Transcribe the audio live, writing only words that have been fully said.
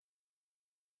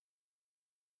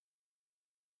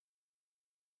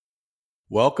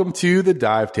Welcome to the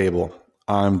Dive Table.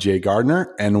 I'm Jay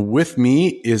Gardner, and with me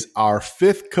is our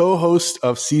fifth co-host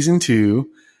of season 2,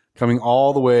 coming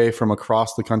all the way from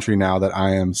across the country now that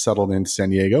I am settled in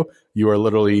San Diego. You are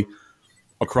literally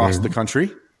across the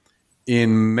country.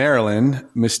 In Maryland,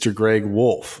 Mr. Greg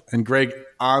Wolf. And Greg,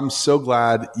 I'm so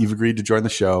glad you've agreed to join the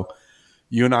show.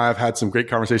 You and I have had some great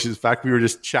conversations. In fact, we were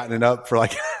just chatting it up for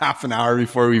like half an hour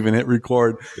before we even hit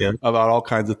record about all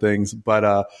kinds of things.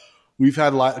 But we've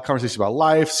had a lot of conversations about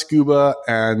life, scuba,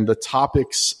 and the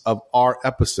topics of our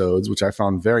episodes, which I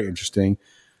found very interesting,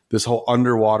 this whole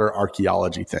underwater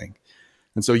archaeology thing.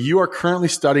 And so you are currently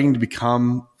studying to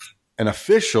become an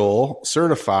official,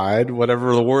 certified,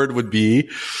 whatever the word would be,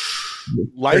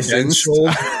 licensed.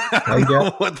 I don't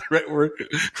know what the right word.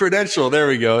 Credential. There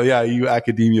we go. Yeah, you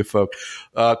academia folk.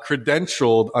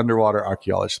 Credentialed underwater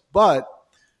archaeologist. But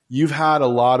you've had a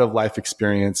lot of life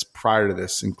experience prior to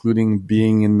this, including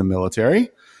being in the military,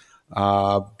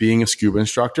 being a scuba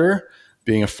instructor,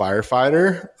 being a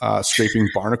firefighter, scraping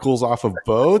barnacles off of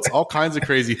boats, all kinds of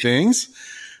crazy things.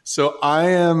 So I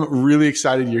am really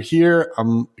excited you're here.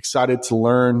 I'm excited to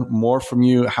learn more from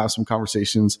you, have some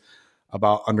conversations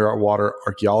about underwater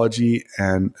archaeology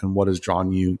and what has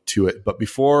drawn you to it. But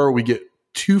before we get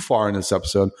too far in this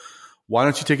episode, why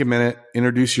don't you take a minute,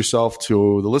 introduce yourself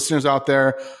to the listeners out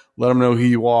there, let them know who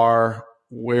you are,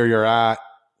 where you're at,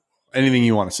 anything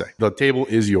you want to say. The table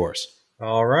is yours.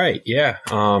 All right. Yeah.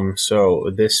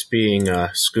 So this being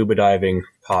a scuba diving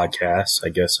podcast, I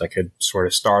guess I could sort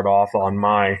of start off on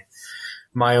my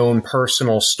own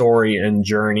personal story and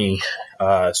journey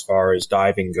as far as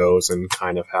diving goes and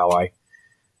kind of how I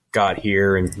got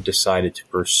here and decided to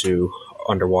pursue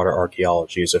underwater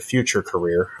archaeology as a future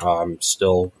career. I'm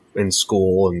still in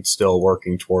school and still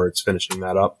working towards finishing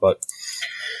that up. But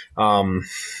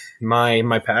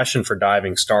my passion for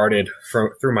diving started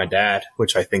through my dad,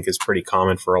 which I think is pretty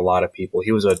common for a lot of people.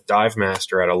 He was a dive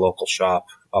master at a local shop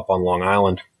up on Long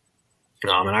Island.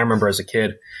 And I remember as a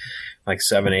kid, like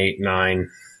 7, 8, 9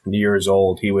 years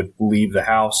old, he would leave the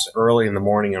house early in the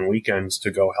morning on weekends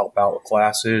to go help out with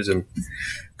classes and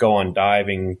go on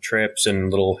diving trips and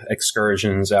little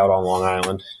excursions out on Long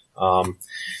Island.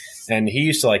 And he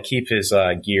used to like keep his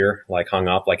gear like hung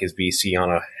up, like his BC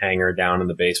on a hanger down in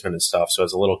the basement and stuff. So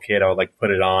as a little kid, I would like put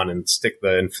it on and stick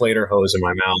the inflator hose in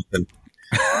my mouth and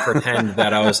pretend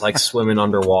that I was like swimming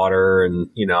underwater and,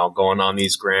 you know, going on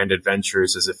these grand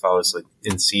adventures as if I was like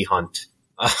in Sea Hunt.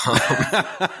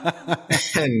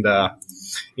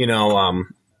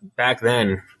 Back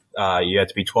then, you had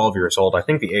to be 12 years old. I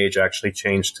think the age actually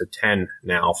changed to 10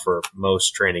 now for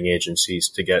most training agencies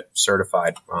to get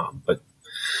certified. But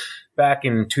back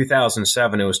in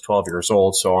 2007, it was 12 years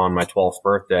old. So on my 12th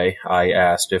birthday, I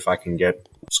asked if I can get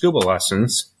scuba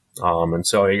lessons. And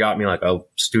so he got me like a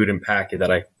student packet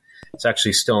that it's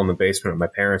actually still in the basement of my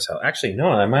parents' house. Actually, no,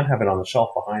 I might have it on the shelf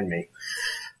behind me.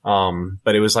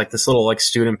 But it was like this little like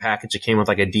student package. It came with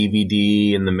like a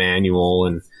DVD and the manual,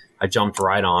 and I jumped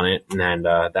right on it. And then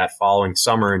that following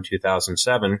summer in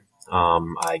 2007,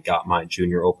 I got my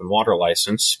junior open water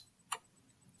license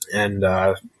and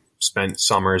spent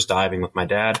summers diving with my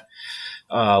dad.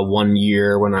 1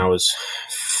 year when I was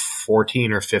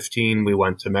 14 or 15, we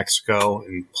went to Mexico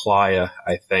and Playa,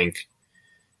 I think,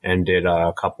 and did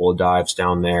a couple of dives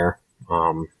down there.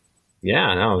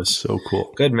 Yeah, no, it was so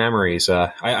cool. Good memories.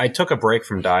 I took a break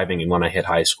from diving, and when I hit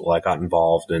high school, I got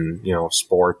involved in, you know,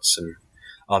 sports and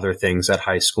other things that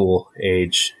high school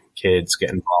age kids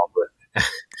get involved with.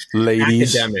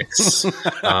 Ladies. Academics.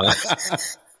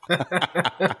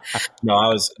 No, I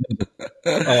was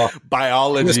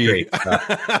biology.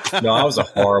 No, I was a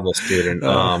horrible student.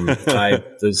 I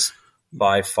was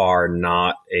by far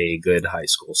not a good high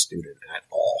school student at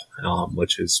all,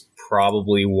 which is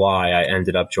probably why I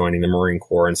ended up joining the Marine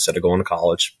Corps instead of going to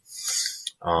college.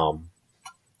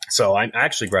 So I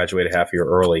actually graduated half a year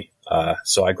early.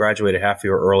 So I graduated half a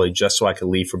year early just so I could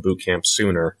leave for boot camp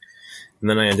sooner. And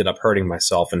then I ended up hurting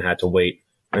myself and had to wait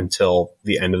until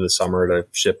the end of the summer to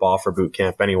ship off for boot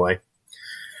camp anyway.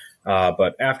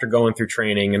 But after going through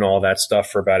training and all that stuff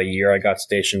for about a year, I got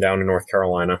stationed down in North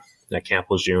Carolina at Camp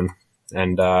Lejeune.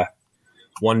 And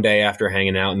one day after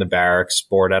hanging out in the barracks,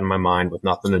 bored out of my mind with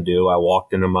nothing to do, I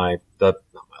walked into my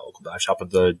local dive shop,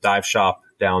 but the dive shop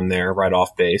down there right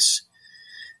off base,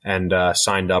 and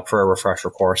signed up for a refresher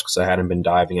course because I hadn't been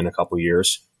diving in a couple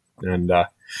years. And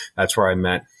that's where I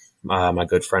met my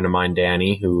good friend of mine,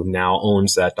 Danny, who now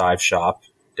owns that dive shop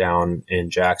down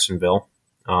in Jacksonville,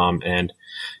 and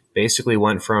basically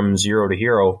went from zero to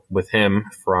hero with him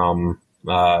from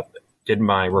did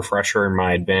my refresher and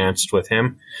my advanced with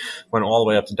him, went all the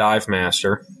way up to dive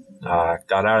master,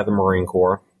 got out of the Marine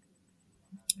Corps,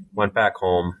 went back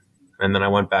home, and then I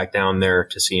went back down there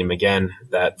to see him again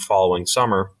that following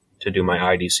summer to do my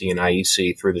IDC and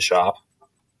IEC through the shop,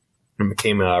 and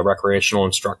became a recreational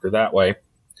instructor that way.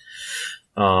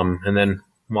 And then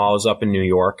while I was up in New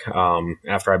York,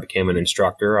 after I became an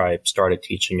instructor, I started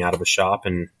teaching out of a shop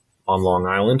on Long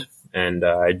Island, and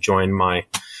I joined my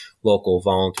local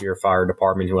volunteer fire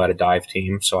department who had a dive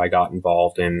team. So I got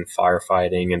involved in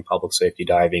firefighting and public safety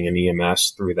diving and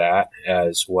EMS through that,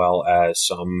 as well as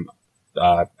some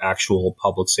actual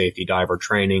public safety diver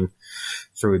training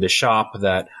through the shop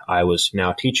that I was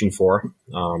now teaching for.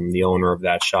 The owner of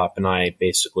that shop and I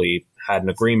basically had an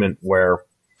agreement where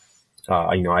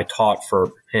I taught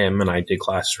for him and I did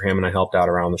classes for him and I helped out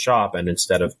around the shop. And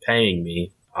instead of paying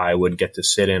me, I would get to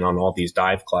sit in on all these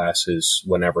dive classes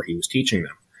whenever he was teaching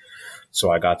them. So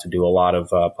I got to do a lot of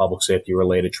public safety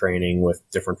related training with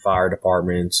different fire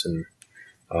departments and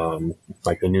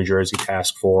like the New Jersey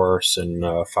Task Force and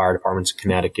fire departments in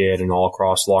Connecticut and all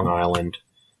across Long Island.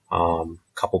 A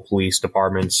couple police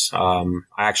departments. I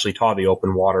actually taught the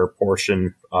open water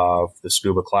portion of the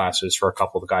scuba classes for a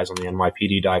couple of the guys on the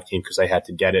NYPD dive team because they had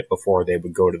to get it before they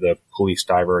would go to the police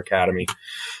diver academy.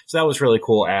 So that was really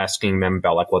cool, asking them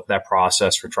about like what that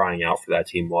process for trying out for that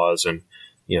team was, and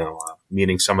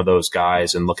meeting some of those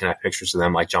guys and looking at pictures of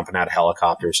them like jumping out of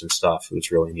helicopters and stuff. It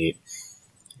was really neat.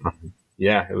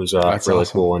 Yeah, it was really awesome.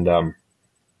 Cool. And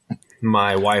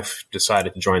my wife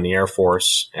decided to join the Air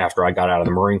Force after I got out of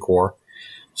the Marine Corps.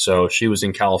 So she was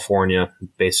in California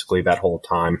basically that whole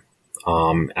time,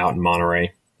 out in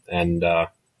Monterey. And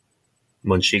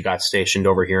when she got stationed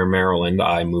over here in Maryland,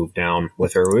 I moved down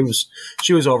with her.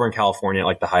 She was over in California at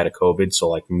like the height of COVID. So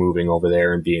like moving over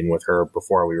there and being with her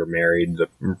before we were married.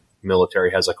 The military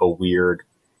has like a weird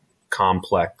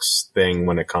complex thing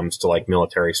when it comes to like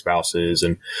military spouses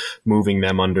and moving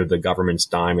them under the government's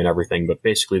dime and everything. But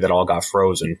basically that all got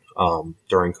frozen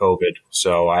during COVID.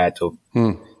 So I had to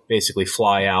basically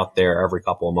fly out there every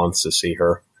couple of months to see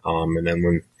her. And then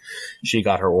when she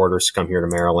got her orders to come here to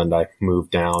Maryland, I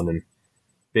moved down and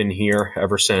been here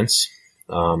ever since.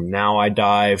 Now I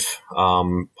dive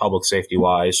public safety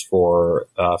wise for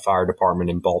a fire department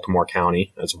in Baltimore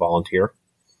County as a volunteer.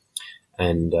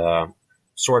 And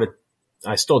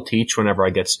I still teach whenever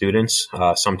I get students.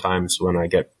 Sometimes when I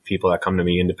get people that come to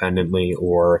me independently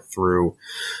or through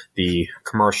the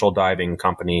commercial diving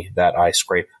company that I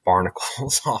scrape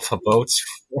barnacles off of boats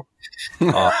for.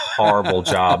 A horrible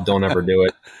job. Don't ever do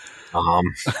it.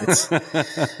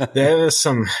 There's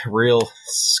some real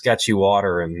sketchy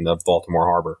water in the Baltimore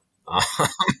Harbor.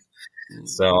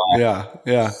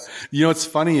 Yeah. What's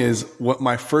funny is what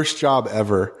my first job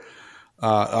ever,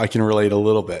 I can relate a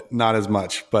little bit, not as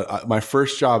much, but my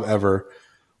first job ever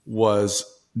was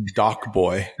dock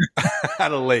boy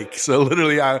at a lake. So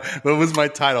literally that was my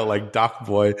title, like dock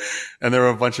boy. And there were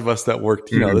a bunch of us that worked,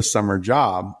 the summer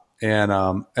job.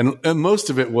 And most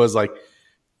of it was like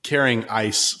carrying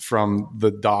ice from the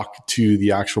dock to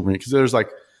the actual marina. Cause there's like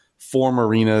 4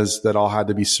 marinas that all had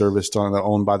to be serviced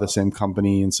owned by the same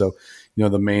company. And so,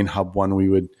 the main hub one, we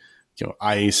would,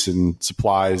 ice and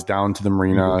supplies down to the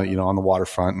marina, on the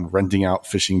waterfront and renting out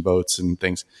fishing boats and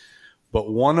things.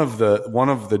 But one of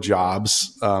the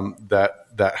jobs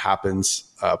that happens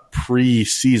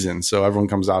pre-season, so everyone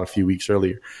comes out a few weeks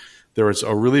earlier. There was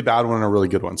a really bad one and a really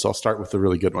good one. So I'll start with the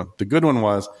really good one. The good one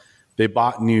was they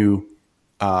bought new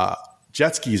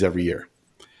jet skis every year.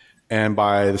 And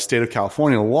by the state of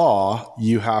California law,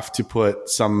 you have to put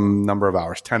some number of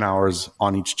hours, 10 hours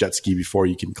on each jet ski before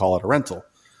you can call it a rental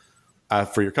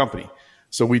for your company.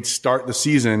 So we'd start the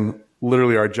season,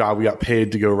 literally our job, we got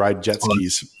paid to go ride jet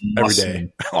skis every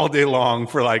day, all day long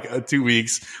for like 2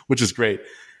 weeks, which is great.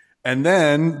 And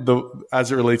then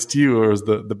as it relates to you, it was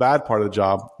the bad part of the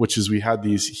job, which is we had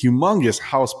these humongous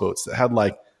houseboats that had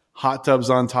like hot tubs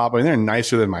on top. I mean, they're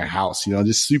nicer than my house,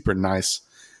 just super nice.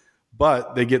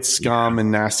 But they get scum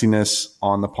and nastiness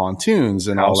on the pontoons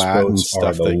and all that and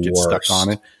stuff that gets stuck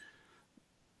on it.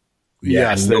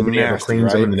 Yes, nobody ever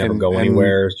cleans them. They never go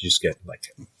anywhere. You just get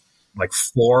like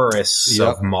forests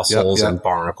of mussels and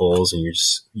barnacles, and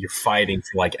you're fighting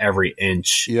for like every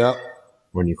inch.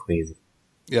 When you clean them.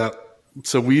 Yeah.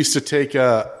 So we used to take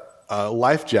a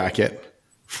life jacket,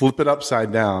 flip it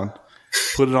upside down,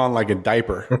 put it on like a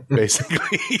diaper,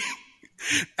 basically.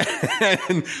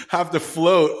 And have to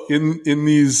float in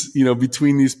these,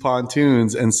 between these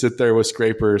pontoons and sit there with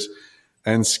scrapers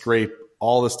and scrape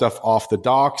all the stuff off the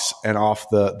docks and off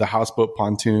the houseboat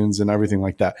pontoons and everything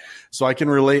like that. So I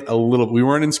can relate a little. We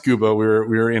weren't in scuba. We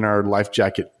were in our life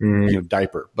jacket,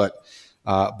 diaper, but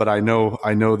I know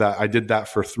that I did that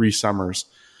for 3 summers.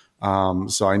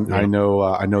 So I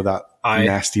know that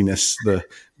nastiness, the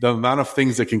amount of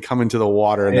things that can come into the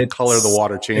water and the color of the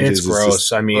water changes. It's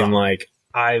gross. I mean, like,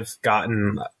 I've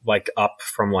gotten like up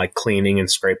from like cleaning and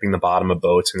scraping the bottom of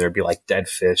boats, and there'd be like dead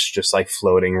fish just like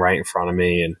floating right in front of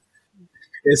me. And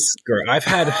it's great. I've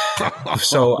had,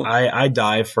 so I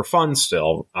dive for fun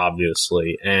still,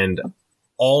 obviously. And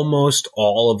almost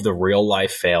all of the real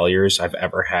life failures I've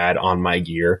ever had on my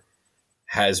gear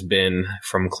has been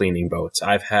from cleaning boats.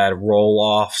 I've had roll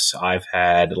offs. I've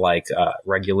had like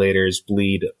regulators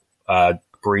breathe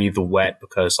wet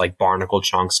because like barnacle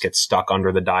chunks get stuck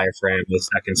under the diaphragm of the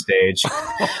second stage.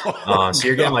 So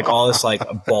you're getting like all this like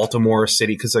Baltimore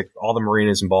City, because like all the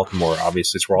marinas in Baltimore,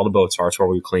 obviously it's where all the boats are, it's where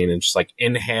we clean, and just like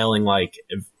inhaling like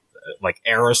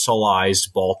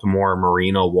aerosolized Baltimore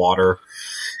marina water.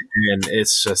 And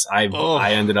it's just, I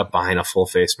ended up buying a full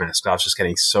face mask. I was just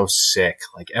getting so sick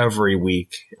like every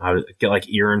week. I would get like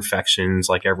ear infections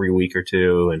like every week or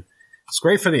two, and it's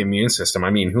great for the immune system.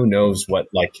 I mean, who knows what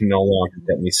like can no longer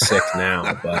get me sick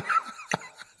now, but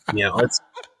it's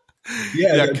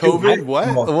COVID.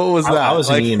 What was that? I was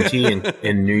an EMT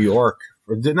in New York.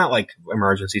 Not like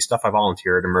emergency stuff. I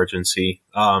volunteered emergency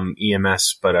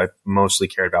EMS, but I mostly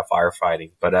cared about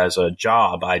firefighting. But as a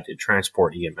job, I did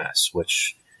transport EMS,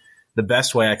 which the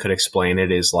best way I could explain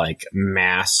it is like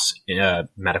mass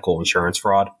medical insurance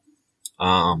fraud.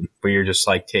 Where you're just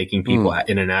like taking people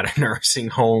in and out of nursing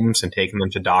homes and taking them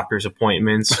to doctor's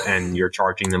appointments, and you're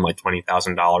charging them like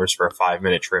 $20,000 for a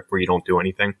 5-minute trip where you don't do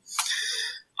anything.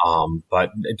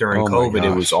 But during COVID,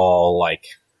 it was all like,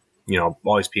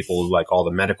 all these people, like all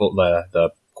the medical, the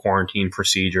quarantine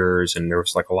procedures, and there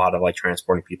was like a lot of like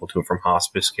transporting people to and from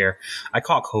hospice care. I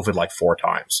caught COVID like 4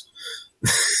 times.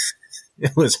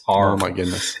 It was horrible. Oh my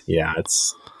goodness. Yeah,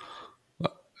 it's.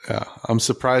 Yeah, I'm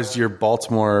surprised your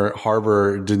Baltimore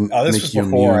harbor didn't make you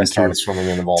before immune I started swimming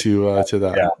in the Baltimore to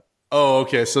that. Yeah. Oh,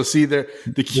 okay. So see, the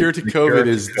cure to COVID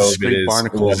is scrape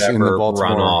barnacles in the Baltimore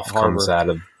runoff harbor. Comes out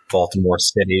of Baltimore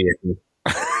City and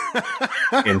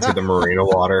into the marina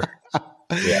water.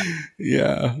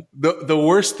 Yeah. The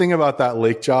worst thing about that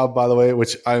lake job, by the way,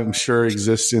 which I'm sure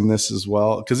exists in this as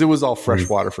well, because it was all fresh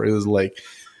water for it was a lake.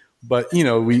 But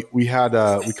we had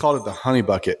we called it the honey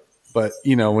bucket. But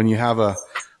when you have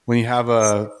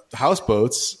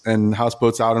houseboats and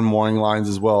houseboats out in mooring lines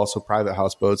as well, so private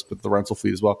houseboats, but the rental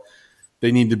fleet as well,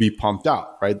 they need to be pumped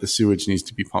out, right? The sewage needs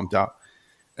to be pumped out.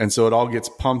 And so it all gets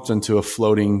pumped into a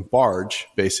floating barge,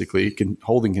 basically,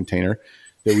 holding container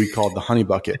that we called the honey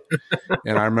bucket.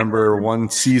 And I remember one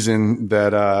season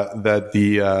that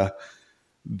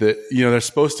they're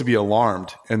supposed to be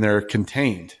alarmed and they're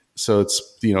contained. So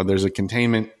it's, there's a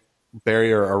containment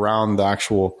barrier around the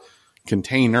actual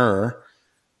container,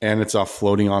 and it's off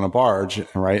floating on a barge,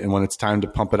 right? And when it's time to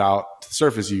pump it out to the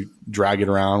surface, you drag it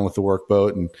around with the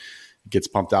workboat and it gets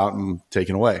pumped out and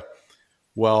taken away.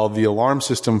 Well, the alarm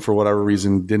system, for whatever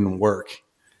reason, didn't work.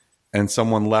 And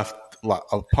someone left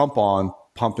a pump on,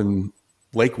 pumping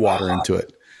lake water into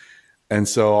it. And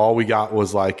so all we got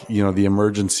was like, the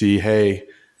emergency, hey,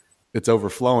 it's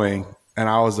overflowing. And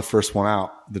I was the first one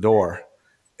out the door.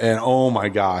 And oh my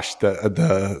gosh,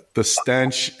 the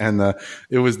stench and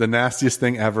it was the nastiest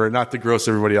thing ever. Not to gross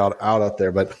everybody out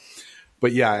there, but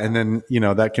yeah. And then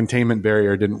that containment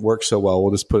barrier didn't work so well.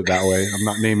 We'll just put it that way. I'm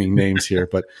not naming names here,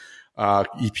 but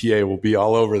EPA will be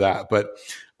all over that. But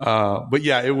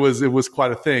yeah, it was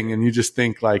quite a thing. And you just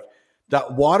think like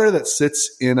that water that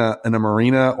sits in a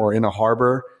marina or in a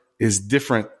harbor is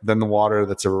different than the water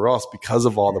that's everywhere else because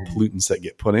of all the pollutants that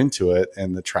get put into it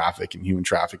and the traffic and human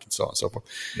traffic and so on and so forth.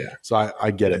 Yeah. So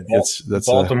I get it. That's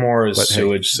Baltimore's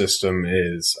sewage system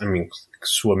is,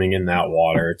 swimming in that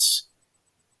water, it's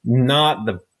not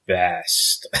the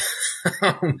best.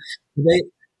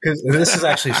 Because this is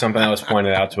actually something that was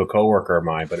pointed out to a coworker of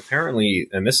mine, but apparently,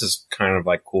 and this is kind of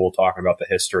like cool talking about the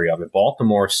history of it,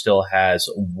 Baltimore still has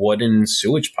wooden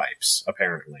sewage pipes,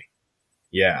 apparently.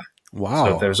 Yeah. Wow.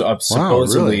 So there's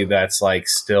supposedly really? That's like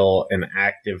still an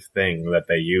active thing that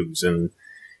they use. And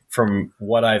from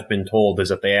what I've been told is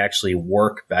that they actually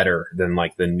work better than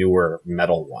like the newer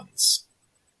metal ones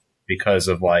because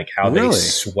of like how they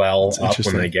swell up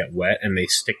when they get wet, and they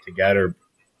stick together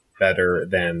better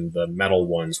than the metal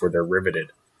ones where they're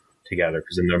riveted together,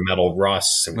 because then their metal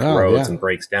rusts and corrodes and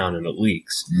breaks down and it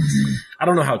leaks. Mm-hmm. I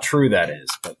don't know how true that is,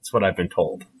 but it's what I've been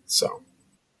told. So.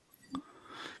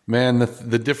 Man,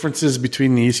 the differences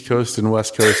between the East Coast and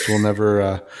West Coast will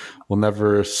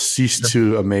never cease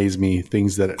to amaze me.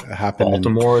 Things that happen.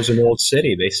 Baltimore is an old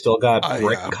city. They still got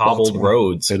brick cobbled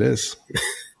roads. It is.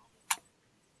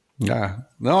 Yeah.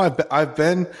 No, I've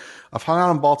hung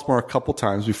out in Baltimore a couple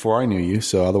times before I knew you.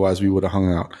 So otherwise we would have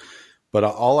hung out. But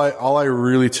all I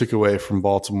really took away from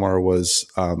Baltimore was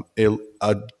a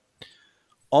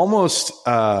almost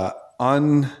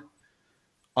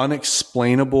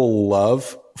unexplainable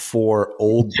love for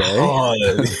Old Bay.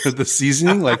 The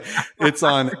seasoning, like it's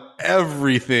on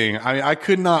everything. I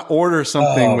could not order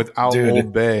something without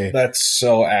Old Bay. That's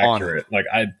so accurate. Like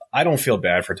I don't feel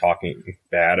bad for talking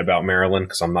bad about Maryland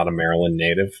because I'm not a Maryland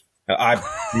native. I'm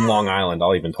from Long Island.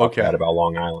 I'll even talk bad about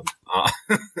Long Island.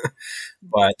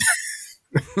 But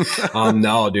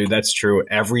no, dude, that's true.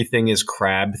 Everything is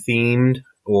crab themed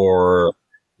or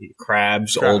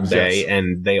crabs Old Bay,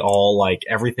 and they all like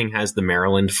everything has the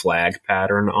Maryland flag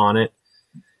pattern on it,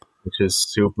 which is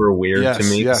super weird to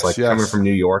me. It's like coming from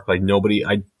New York, like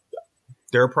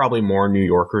there are probably more New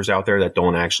Yorkers out there that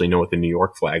don't actually know what the New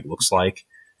York flag looks like.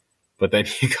 But then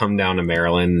you come down to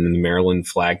Maryland, and the Maryland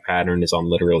flag pattern is on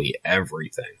literally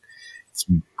everything. It's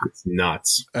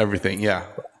nuts. Everything, yeah.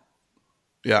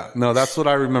 No, that's what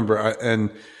I remember.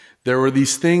 And there were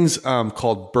these things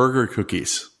called burger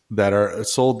cookies that are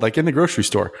sold like in the grocery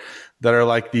store that are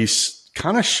like these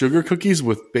kind of sugar cookies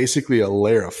with basically a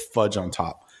layer of fudge on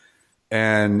top.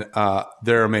 And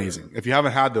they're amazing. If you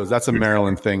haven't had those, that's a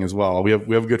Maryland thing as well. We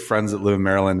have good friends that live in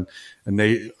Maryland, and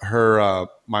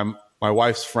my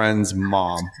wife's friend's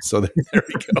mom. So there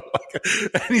we go.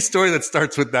 Like, any story that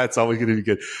starts with that's always going to be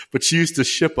good. But she used to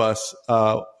ship us,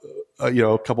 a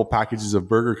couple packages of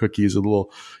burger cookies, a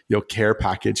little, care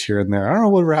package here and there. I don't know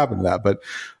whatever happened to that, but,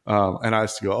 and I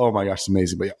used to go, oh my gosh, it's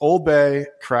amazing. But yeah, Old Bay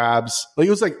crabs, like it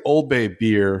was like Old Bay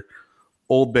beer,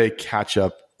 Old Bay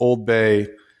ketchup, Old Bay,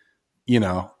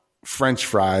 French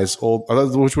fries,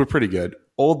 which were pretty good.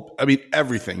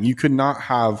 Everything. You could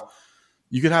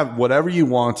have whatever you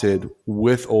wanted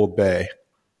with Old Bay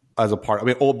as a part.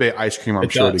 Old Bay ice cream, I'm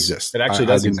sure it exists. It actually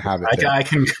does. I didn't have it. I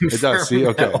can confirm it does. See,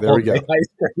 okay, there we go. Old Bay ice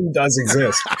cream does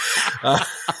exist.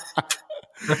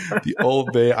 The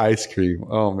Old Bay ice cream.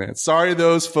 Oh man, sorry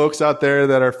those folks out there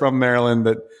that are from Maryland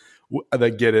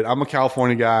that get it. I'm a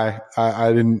California guy.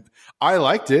 I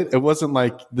liked it. It wasn't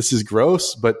like this is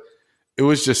gross, but it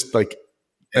was just like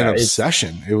an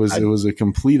obsession. It was a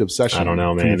complete obsession. I don't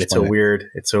know, man. It's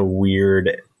a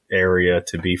weird area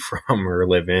to be from or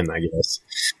live in, I guess.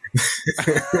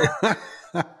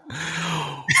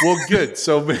 Well, good.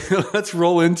 So let's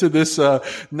roll into this.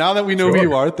 Now that we know who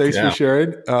you are, thanks for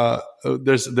sharing.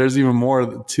 There's even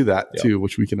more to that too,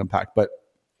 which we can unpack. But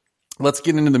let's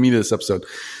get into the meat of this episode.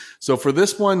 So for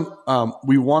this one,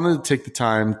 we wanted to take the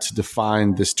time to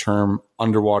define this term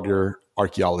underwater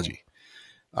archaeology.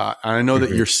 And I know that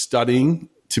you're studying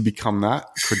to become that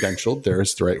credentialed.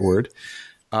 There's the right word.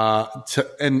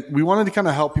 And we wanted to kind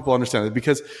of help people understand it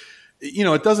because,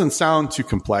 it doesn't sound too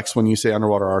complex when you say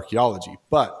underwater archaeology,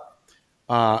 but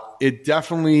it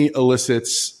definitely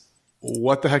elicits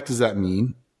what the heck does that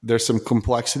mean? There's some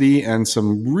complexity and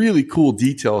some really cool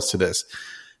details to this.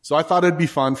 So I thought it'd be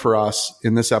fun for us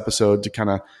in this episode to kind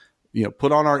of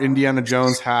put on our Indiana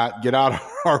Jones hat, get out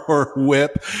our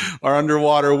whip, our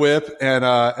underwater whip, and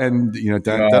dun, dun,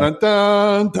 dun,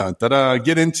 dun, dun, dun,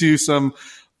 get into some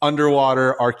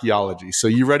underwater archaeology. So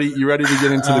you ready? You ready to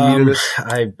get into the meat of this?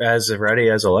 I'm as ready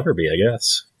as I'll ever be, I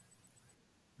guess.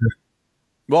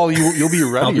 Well, you'll be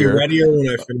readier. I'll be readier when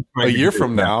I finish my a year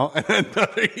from now, and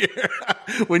another year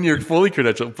when you're fully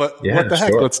credentialed. But what the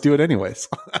heck? Let's do it anyways.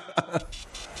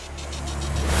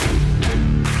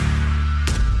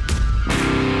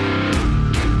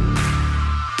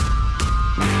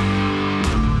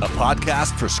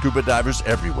 Podcast for scuba divers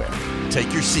everywhere.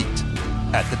 Take your seat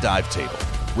at the dive table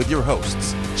with your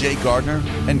hosts, Jay Gardner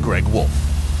and Greg Wolf.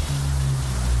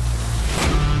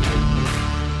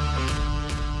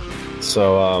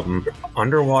 So,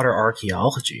 underwater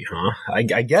archaeology, huh? I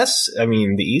guess,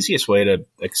 the easiest way to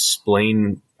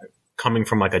explain, coming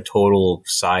from like a total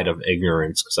side of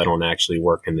ignorance, because I don't actually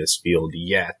work in this field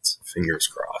yet, fingers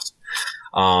crossed,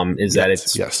 is that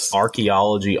it's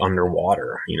archaeology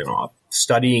underwater,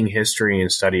 studying history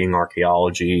and studying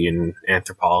archaeology and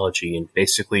anthropology and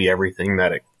basically everything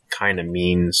that it kind of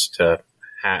means to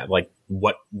have, like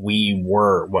what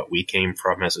we came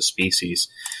from as a species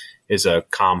is a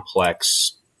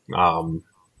complex,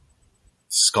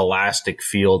 scholastic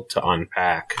field to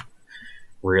unpack,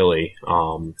 really.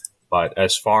 But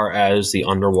as far as the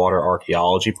underwater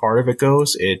archaeology part of it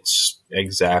goes, it's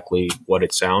exactly what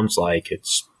it sounds like.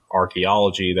 It's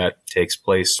archaeology that takes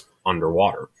place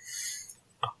underwater.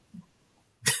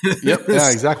 Yep.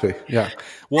 Yeah, exactly. Yeah.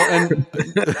 Well, and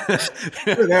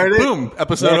there it is. Boom,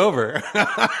 episode over.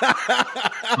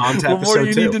 On to What more do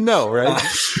you need to know, right?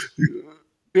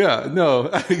 Yeah, no,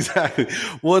 exactly.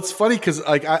 Well, it's funny because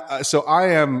like I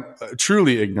am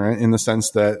truly ignorant in the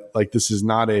sense that like this is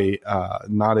not a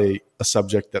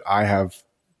subject that I have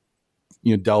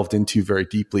delved into very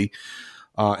deeply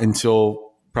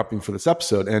until prepping for this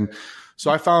episode. And so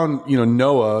I found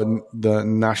NOAA, the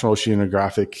National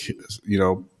Oceanographic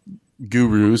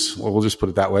gurus, well, we'll just put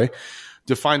it that way,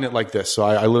 define it like this. So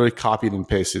I literally copied and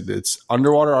pasted. It's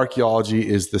underwater archaeology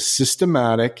is the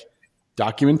systematic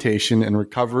documentation and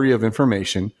recovery of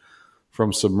information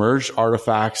from submerged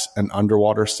artifacts and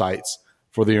underwater sites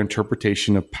for the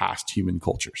interpretation of past human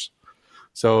cultures.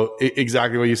 So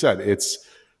exactly what you said. It's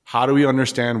how do we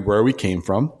understand where we came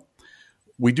from?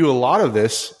 We do a lot of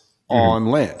this on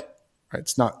land. Right?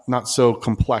 It's not so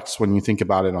complex when you think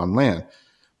about it on land.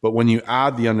 But when you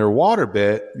add the underwater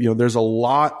bit, there's a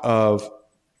lot of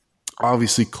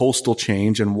obviously coastal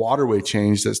change and waterway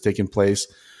change that's taken place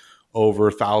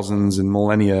over thousands and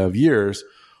millennia of years,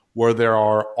 where there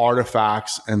are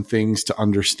artifacts and things to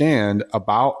understand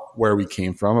about where we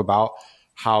came from, about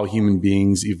how human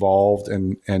beings evolved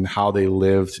and how they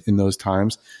lived in those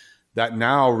times that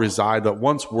now reside, that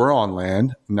once were on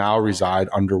land, now reside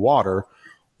underwater,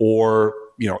 or,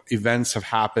 events have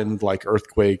happened like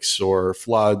earthquakes or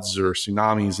floods or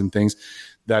tsunamis and things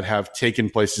that have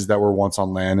taken places that were once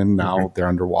on land and now they're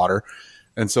underwater.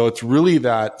 And so it's really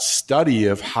that study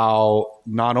of how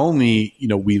not only,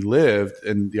 we lived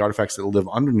and the artifacts that live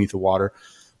underneath the water,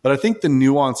 but I think the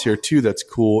nuance here too that's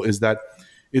cool is that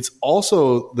it's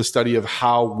also the study of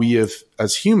how we have,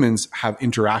 as humans, have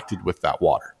interacted with that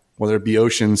water, whether it be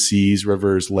oceans, seas,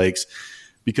 rivers, lakes,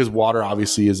 because water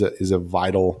obviously is a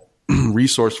vital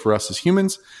resource for us as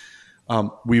humans.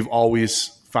 We've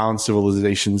always found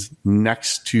civilizations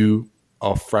next to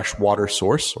a fresh water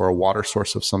source or a water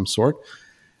source of some sort.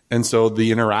 And so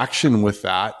the interaction with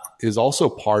that is also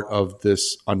part of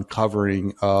this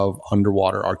uncovering of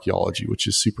underwater archaeology, which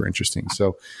is super interesting.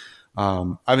 So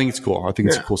I think it's cool. I think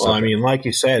it's a cool subject. Well, I mean, like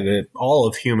you said, all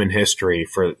of human history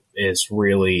is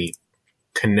really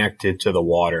connected to the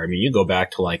water. I mean, you go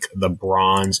back to like the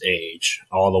Bronze Age,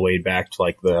 all the way back to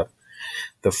like the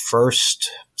first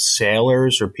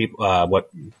sailors, or people, what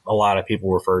a lot of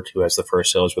people refer to as the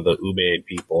first sailors, were the Ubaid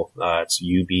people. It's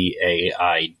Ubaid,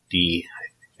 I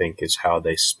think is how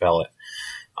they spell it.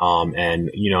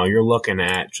 And you're looking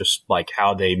at just like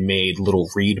how they made little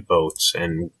reed boats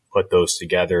and put those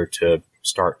together to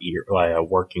start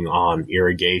working on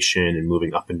irrigation and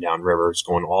moving up and down rivers,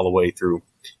 going all the way through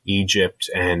Egypt,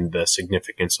 and the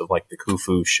significance of like the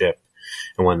Khufu ship,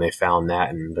 and when they found that,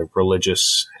 and the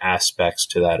religious aspects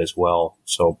to that as well.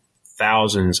 So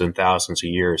thousands and thousands of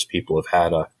years, people have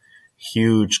had a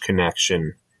huge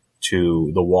connection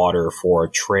to the water for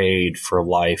trade, for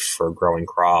life, for growing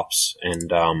crops.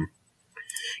 And,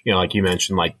 like you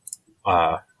mentioned, like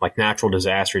natural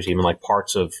disasters, even like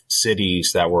parts of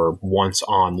cities that were once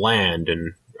on land,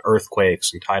 and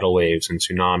earthquakes and tidal waves and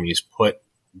tsunamis put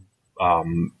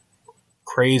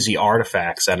crazy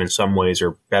artifacts that in some ways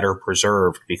are better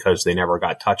preserved because they never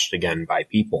got touched again by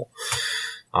people,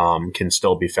 can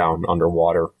still be found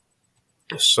underwater.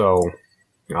 So,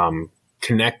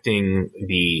 connecting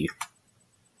the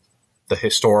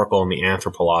historical and the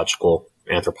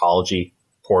anthropology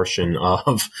portion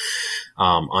of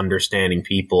understanding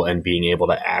people and being able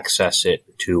to access it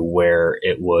to where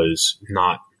it was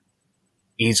not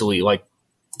easily, like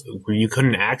where you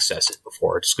couldn't access it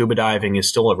before. Scuba diving is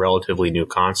still a relatively new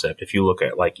concept. If you look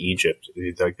at like Egypt,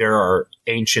 like there are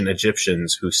ancient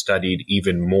Egyptians who studied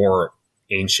even more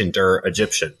ancienter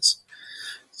Egyptians.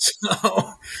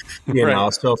 So,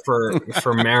 so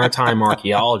for maritime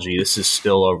archaeology, this is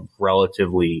still a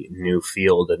relatively new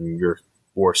field, and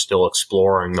we're still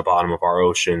exploring the bottom of our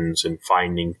oceans and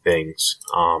finding things.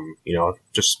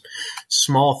 Just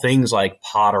small things like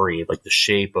pottery, like the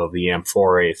shape of the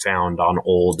amphorae found on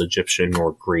old Egyptian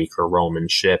or Greek or Roman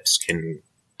ships, can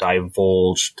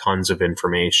divulge tons of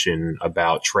information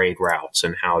about trade routes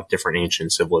and how different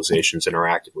ancient civilizations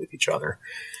interacted with each other.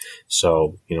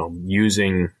 So,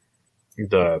 using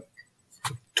the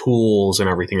tools and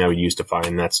everything that we use to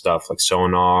find that stuff, like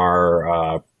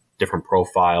sonar, different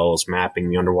profiles, mapping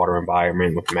the underwater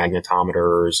environment with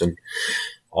magnetometers and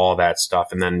all that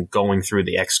stuff, and then going through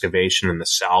the excavation and the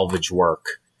salvage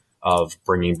work of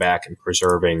bringing back and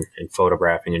preserving and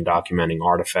photographing and documenting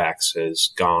artifacts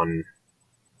has done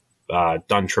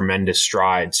tremendous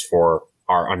strides for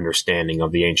our understanding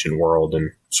of the ancient world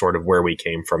and sort of where we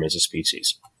came from as a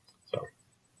species. So,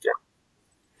 yeah.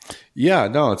 Yeah,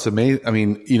 no, it's amazing. I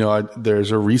mean,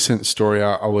 there's a recent story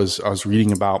I was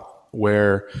reading about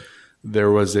where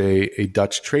there was a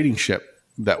Dutch trading ship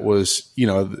that was,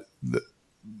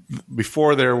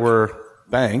 before there were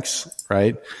banks,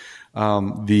 right?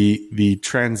 The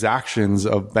transactions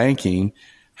of banking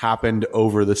happened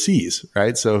over the seas,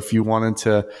 right? So if you wanted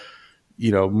to,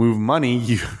 move money,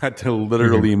 you had to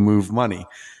literally move money,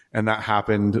 and that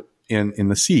happened in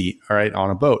the sea, all right, on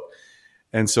a boat.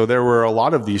 And so there were a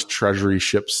lot of these treasury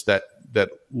ships that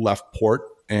left port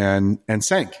and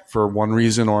sank for one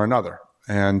reason or another.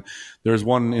 And there's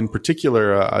one in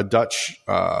particular, a Dutch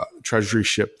treasury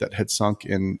ship that had sunk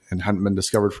and hadn't been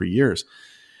discovered for years.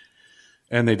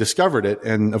 And they discovered it.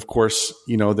 And of course,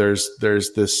 there's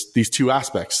these two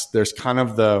aspects. There's kind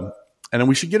of and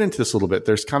we should get into this a little bit.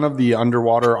 There's kind of the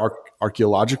underwater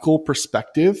archaeological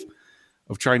perspective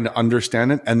of trying to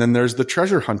understand it. And then there's the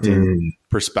treasure hunting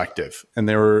perspective. And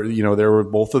there were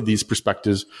both of these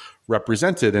perspectives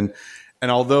represented. And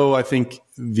although I think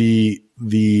the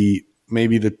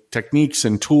maybe the techniques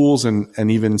and tools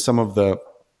and even some of the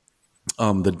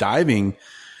diving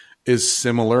is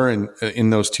similar in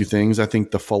those two things, I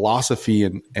think the philosophy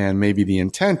and maybe the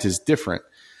intent is different.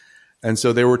 And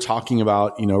so they were talking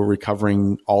about,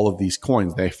 recovering all of these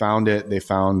coins. They found it. They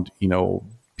found,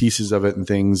 pieces of it and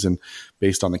things, and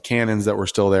based on the cannons that were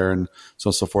still there and so on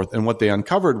and so forth. And what they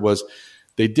uncovered was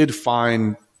they did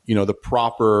find, the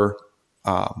proper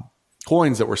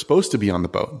coins that were supposed to be on the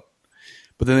boat.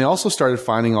 But then they also started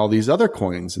finding all these other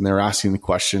coins, and they were asking the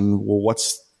question, well,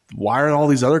 why are all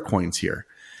these other coins here?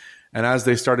 And as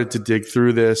they started to dig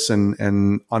through this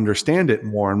and understand it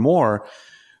more and more,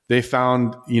 they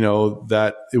found,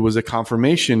 that it was a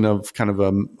confirmation of kind of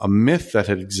a myth that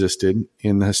had existed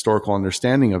in the historical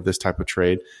understanding of this type of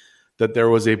trade, that there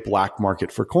was a black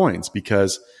market for coins,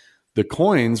 because the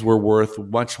coins were worth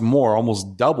much more,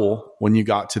 almost double, when you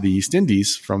got to the East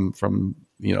Indies from the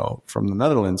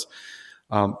Netherlands,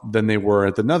 than they were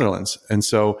at the Netherlands. And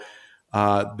so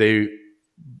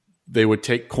they would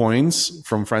take coins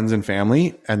from friends and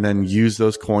family and then use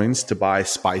those coins to buy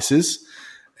spices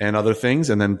and other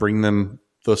things, and then bring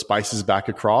those spices back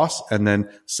across and then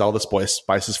sell the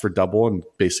spices for double and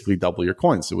basically double your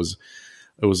coins. It was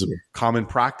a common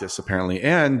practice, apparently.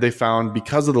 And they found,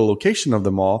 because of the location of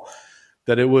them all,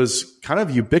 that it was kind of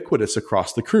ubiquitous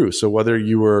across the crew. So whether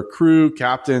you were crew,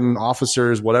 captain,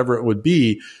 officers, whatever it would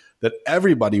be, that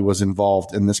everybody was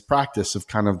involved in this practice of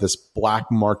kind of this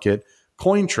black market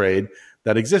coin trade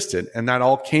that existed. And that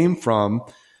all came from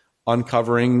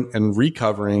uncovering and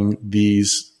recovering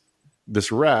this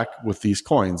wreck with these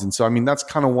coins. And so, I mean, that's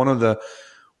kind of one of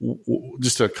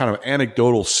just a kind of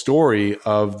anecdotal story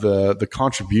of the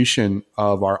contribution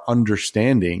of our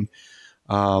understanding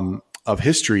of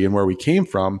history and where we came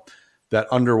from, that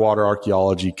underwater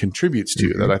archaeology contributes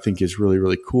to, that I think is really,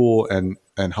 really cool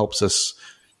and helps us,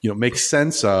 make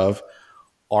sense of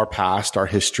our past, our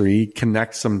history,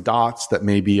 connect some dots that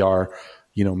maybe are,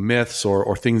 myths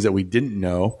or things that we didn't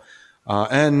know.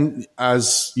 And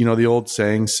as the old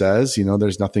saying says,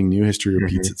 there's nothing new. History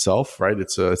repeats itself, right?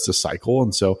 It's a cycle.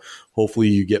 And so hopefully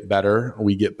you get better.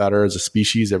 We get better as a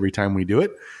species every time we do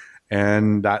it.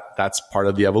 And that's part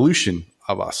of the evolution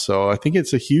of us. So I think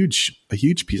it's a huge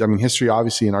piece. I mean, history,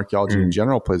 obviously, and archaeology in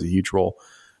general plays a huge role.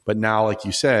 But now, like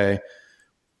you say,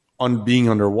 on being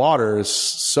underwater is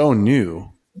so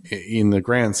new in the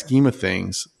grand scheme of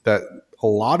things, that a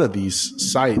lot of these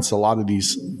sites, a lot of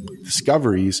these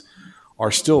discoveries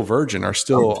are still virgin, are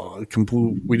still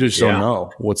complete. We just don't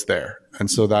know what's there. And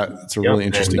so it's a really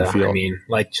interesting field.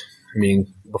 I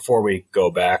mean, before we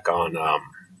go back on,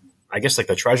 I guess like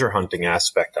the treasure hunting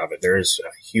aspect of it, there is a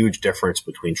huge difference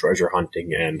between treasure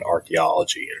hunting and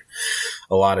archaeology. And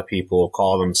a lot of people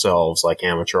call themselves like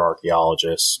amateur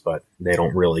archaeologists, but they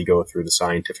don't really go through the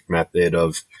scientific method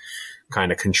of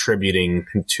kind of contributing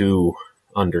to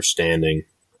understanding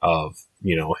of,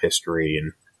 history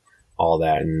and all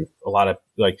that. And a lot of,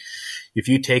 like, if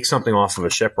you take something off of a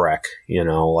shipwreck,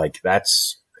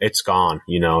 it's gone.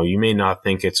 You may not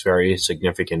think it's very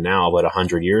significant now, but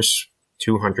 100 years,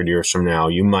 200 years from now,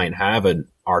 you might have an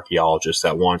archaeologist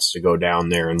that wants to go down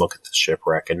there and look at the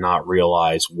shipwreck and not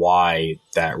realize why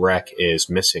that wreck is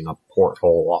missing a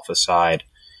porthole off the side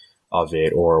of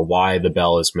it, or why the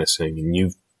bell is missing. And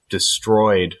you've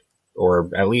destroyed, or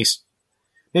at least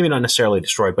maybe not necessarily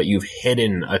destroyed, but you've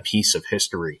hidden a piece of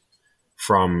history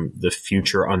from the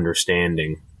future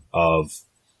understanding of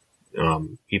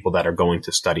people that are going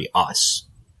to study us,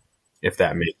 if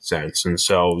that makes sense. And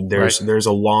so there's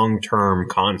a long-term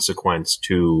consequence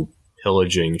to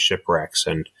pillaging shipwrecks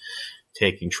and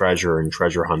taking treasure and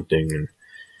treasure hunting. And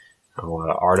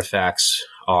artifacts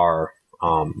are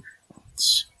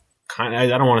it's kind of,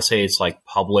 I don't want to say it's like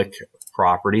public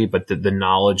property, but the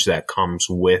knowledge that comes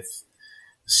with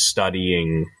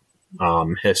studying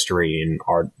history and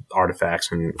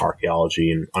artifacts and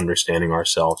archaeology and understanding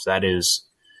ourselves. That is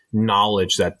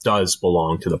knowledge that does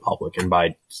belong to the public. And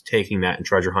by taking that and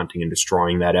treasure hunting and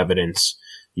destroying that evidence,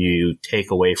 you take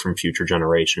away from future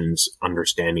generations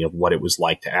understanding of what it was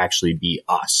like to actually be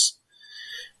us,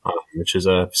 which is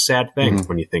a sad thing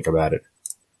when you think about it.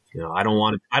 I don't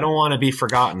want to be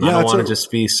forgotten. I don't want to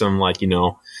just be some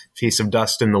piece of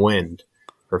dust in the wind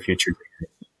for future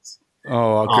generations.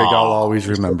 Oh, Greg, I'll always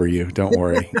remember you. Don't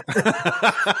worry.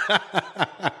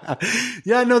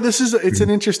 Yeah, no, it's an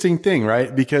interesting thing,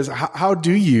 right? Because how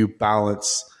do you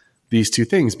balance these two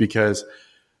things? Because,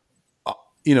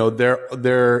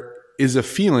 there is a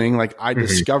feeling like I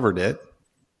discovered it,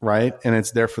 right? And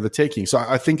it's there for the taking. So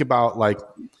I think about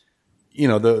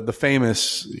the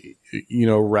famous,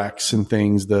 wrecks and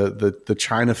things, the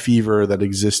China fever that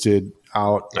existed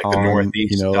out like on, the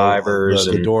Northeast divers,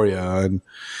 the Doria and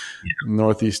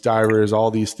Northeast divers,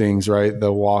 all these things, right?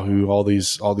 The Wahoo, all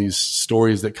these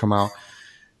stories that come out.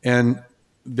 And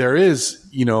there is,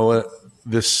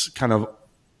 this kind of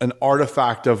an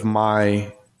artifact of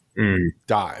my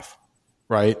dive,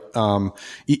 right?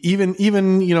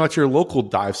 Even at your local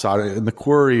dive site in the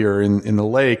quarry or in the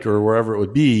lake or wherever it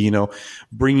would be,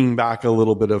 bringing back a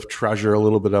little bit of treasure, a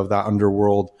little bit of that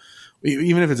underworld,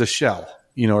 even if it's a shell,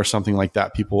 or something like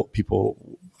that.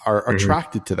 People are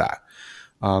attracted to that.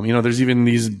 There's even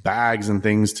these bags and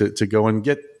things to go and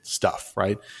get stuff,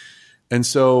 right? And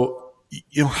so,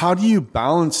 how do you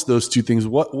balance those two things?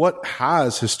 What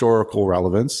has historical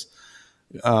relevance,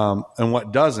 and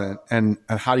what doesn't? And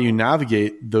how do you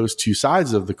navigate those two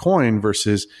sides of the coin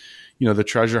versus, the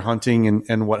treasure hunting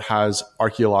and what has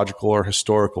archaeological or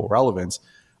historical relevance?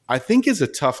 I think is a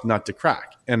tough nut to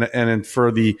crack. And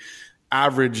for the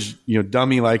average,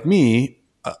 dummy like me,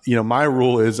 my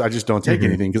rule is I just don't take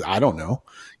anything because I don't know.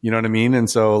 You know what I mean? And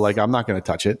so I'm not going to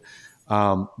touch it.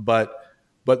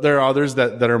 But there are others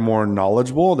that are more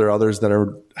knowledgeable. There are others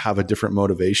that have a different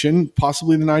motivation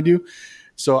possibly than I do.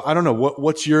 So I don't know.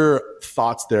 What's your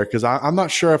thoughts there? Because I'm not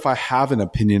sure if I have an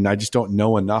opinion. I just don't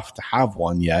know enough to have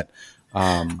one yet.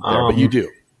 But you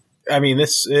do. I mean,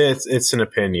 it's an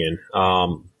opinion.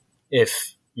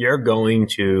 If you're going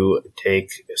to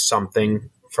take something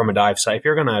from a dive site, if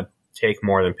you're going to take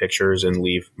more than pictures and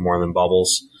leave more than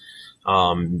bubbles,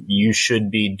 you should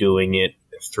be doing it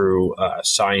through a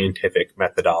scientific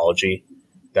methodology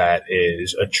that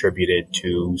is attributed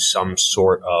to some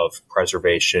sort of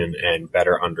preservation and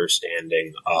better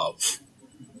understanding of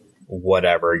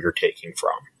whatever you're taking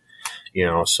from.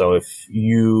 So if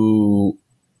you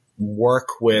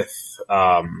work with,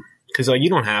 because you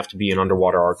don't have to be an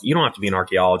you don't have to be an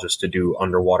archaeologist to do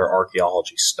underwater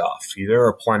archaeology stuff. There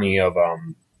are plenty of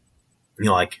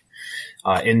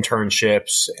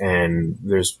internships, and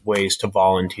there's ways to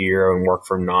volunteer and work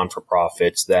for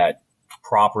non-for-profits that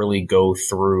properly go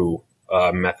through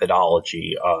a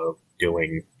methodology of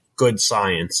doing good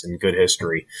science and good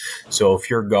history. So if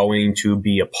you're going to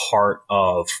be a part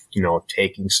of,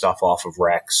 taking stuff off of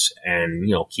wrecks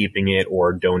and, keeping it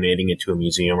or donating it to a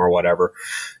museum or whatever,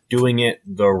 doing it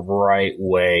the right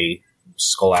way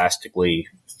scholastically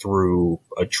through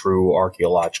a true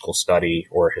archaeological study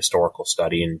or historical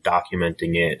study and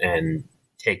documenting it and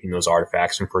taking those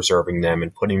artifacts and preserving them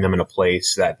and putting them in a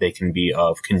place that they can be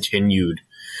of continued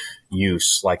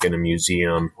use, like in a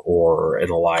museum or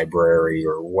in a library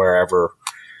or wherever,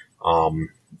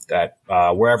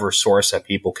 wherever source that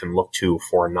people can look to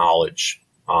for knowledge.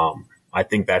 I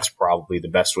think that's probably the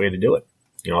best way to do it.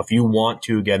 If you want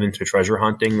to get into treasure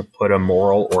hunting, put a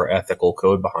moral or ethical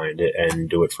code behind it and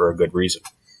do it for a good reason.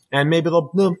 And maybe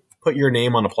they'll put your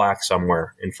name on a plaque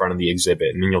somewhere in front of the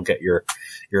exhibit, and then you'll get your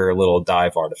little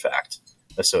dive artifact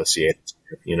associated,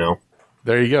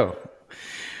 There you go.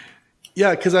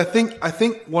 Yeah, because I think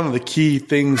one of the key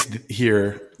things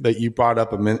here that you brought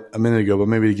up a minute ago, but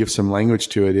maybe to give some language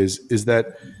to it, is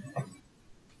that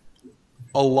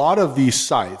a lot of these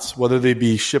sites, whether they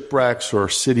be shipwrecks or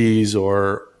cities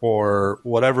or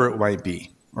whatever it might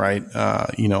be, right?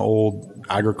 Old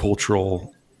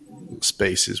agricultural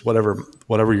spaces,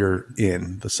 whatever you're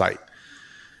in the site,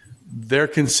 they're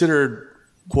considered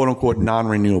quote unquote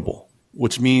non-renewable,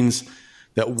 which means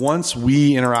that once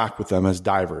we interact with them as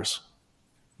divers,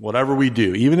 whatever we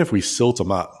do, even if we silt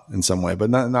them up in some way, but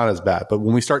not as bad, but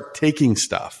when we start taking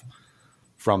stuff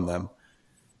from them,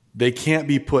 they can't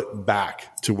be put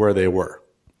back to where they were.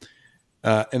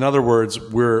 In other words,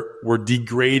 we're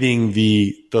degrading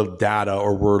the data,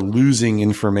 or we're losing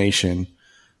information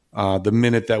the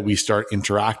minute that we start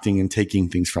interacting and taking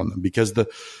things from them. Because the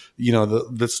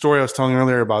story I was telling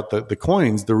earlier about the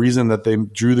coins, the reason that they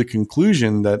drew the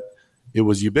conclusion that it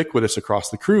was ubiquitous across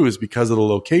the crew is because of the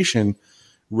location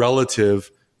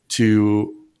relative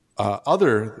to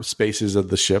other spaces of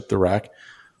the ship, the wreck,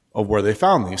 of where they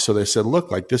found these. So they said,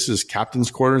 look, like this is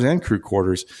captain's quarters and crew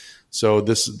quarters. So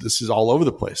this is all over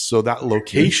the place. So that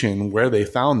location where they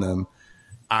found them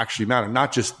actually mattered.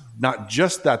 Not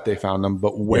just that they found them,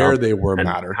 but where they were and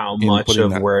mattered. How much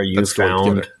of where you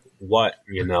found what,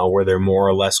 were there more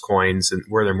or less coins, and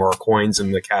were there more coins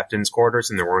in the captain's quarters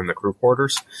than there were in the crew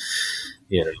quarters?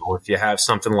 If you have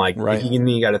something like,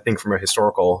 you got to think from a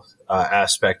historical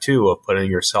aspect too, of putting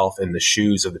yourself in the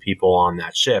shoes of the people on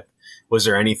that ship. Was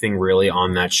there anything really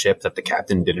on that ship that the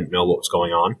captain didn't know what was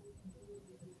going on?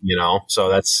 So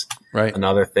that's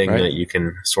another thing that you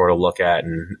can sort of look at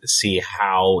and see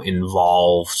how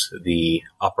involved the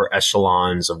upper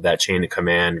echelons of that chain of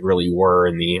command really were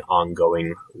in the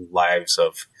ongoing lives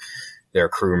of their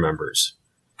crew members.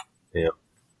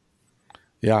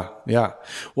 Yeah.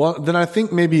 Well, then I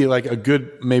think maybe like a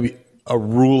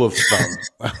rule of thumb.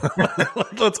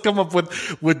 Let's come up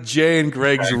with Jay and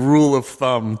Greg's rule of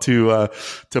thumb to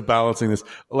balancing this.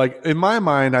 Like in my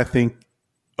mind, I think,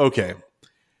 okay,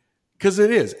 because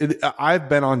I've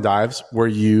been on dives where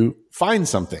you find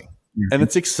something and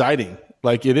it's exciting.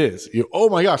 Like it is. Oh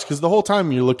my gosh. Because the whole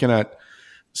time you're looking at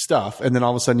stuff and then all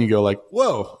of a sudden you go like,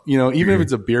 whoa, even if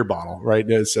it's a beer bottle, right?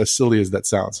 As silly as that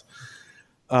sounds.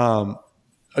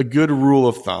 A good rule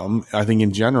of thumb, I think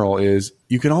in general, is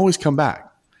you can always come back.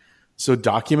 So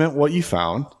document what you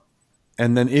found.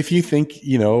 And then if you think,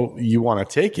 you want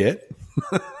to take it,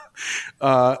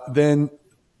 then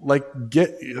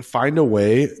find a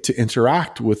way to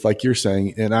interact with, like you're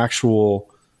saying, an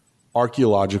actual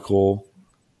archaeological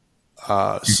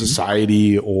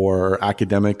society or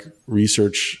academic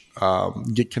research,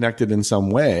 get connected in some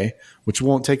way, which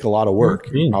won't take a lot of work.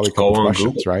 Probably a couple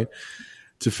questions, Google. Right?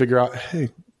 To figure out,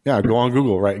 go on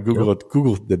Google, right?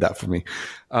 Google did that for me.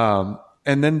 And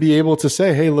then be able to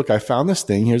say, hey, look, I found this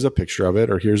thing. Here's a picture of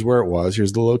it, or here's where it was.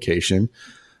 Here's the location.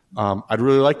 I'd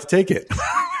really like to take it.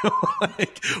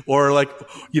 or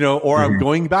I'm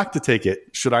going back to take it.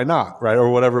 Should I not? Right. Or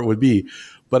whatever it would be.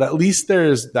 But at least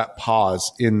there's that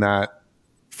pause in that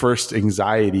first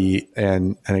anxiety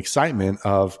and excitement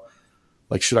of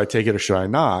like, should I take it or should I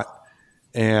not?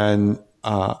 And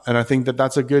I think that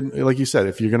that's a good, like you said,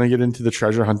 if you're going to get into the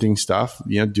treasure hunting stuff,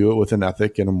 do it with an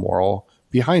ethic and a moral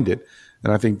behind it.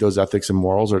 And I think those ethics and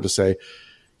morals are to say,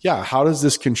 how does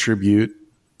this contribute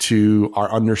to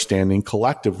our understanding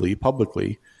collectively,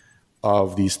 publicly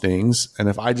of these things? And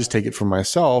if I just take it for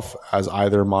myself as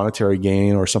either monetary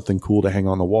gain or something cool to hang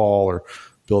on the wall or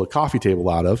build a coffee table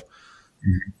out of,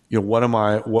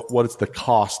 what is the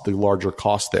cost, the larger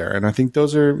cost there? And I think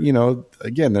those are,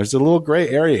 again, there's a little gray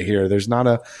area here. There's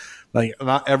not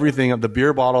not everything of the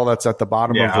beer bottle that's at the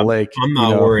bottom of the lake. I'm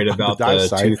not worried about the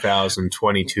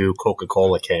 2022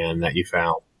 Coca-Cola can that you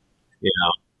found,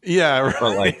 Yeah, right.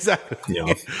 But exactly.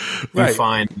 You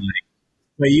find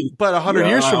but 100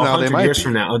 years from now, they might. 100 years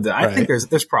from now, I think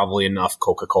there's probably enough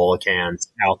Coca-Cola cans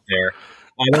out there.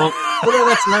 I don't. Well,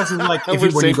 that's like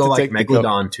when you go like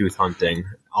megalodon tooth hunting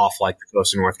off like the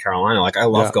coast of North Carolina. Like I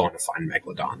love going to find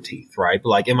megalodon teeth, right? But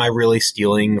like, am I really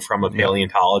stealing from a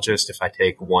paleontologist if I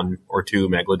take 1 or 2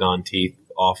 megalodon teeth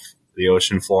off the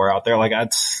ocean floor out there? Like I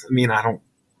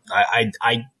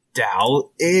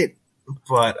doubt it.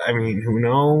 But I mean, who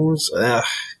knows? I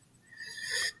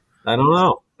don't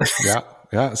know.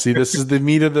 Yeah. See, this is the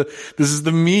meat.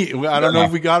 I don't know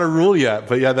if we got a rule yet,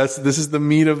 but this is the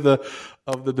meat of the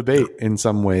debate in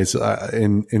some ways,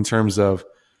 in terms of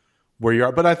where you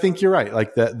are. But I think you're right.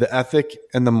 Like the ethic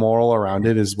and the moral around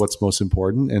it is what's most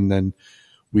important. And then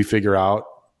we figure out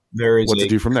what to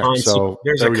do from there. So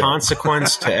there's a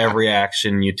consequence to every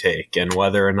action you take, and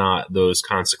whether or not those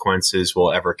consequences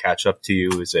will ever catch up to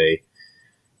you is a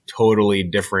totally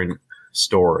different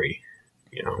story,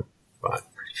 but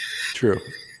true.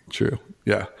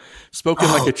 Yeah. Spoken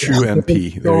like a true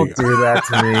MP. Don't do that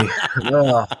to me.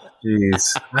 Oh,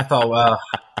 jeez. I thought, well,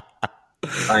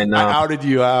 I know. I outed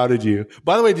you.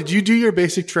 By the way, did you do your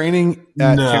basic training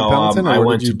at Camp Pendleton? I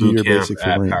went to boot camp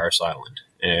at Paris Island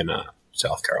in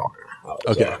South Carolina.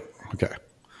 Okay.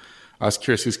 I was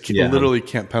curious because literally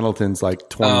Camp Pendleton's like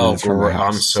 20 minutes from my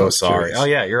house. I'm so sorry. Curious. Oh,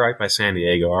 yeah, you're right by San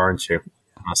Diego, aren't you?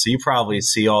 So you probably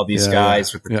see all these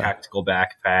guys with the tactical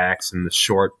backpacks and the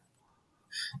short,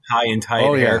 high and tight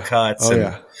haircuts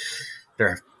and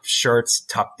their shirts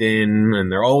tucked in,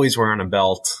 and they're always wearing a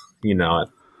belt. The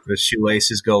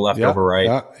shoelaces go left over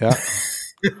right.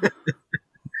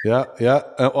 Yeah.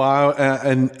 Well,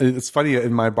 and it's funny,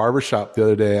 in my barbershop the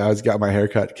other day, I got my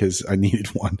haircut because I needed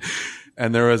one.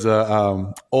 And there was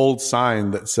a old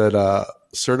sign that said,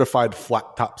 certified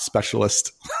flat top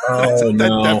specialist. Oh, That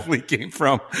no. definitely came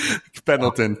from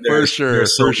Pendleton, for There's sure.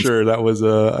 some- For sure, that was an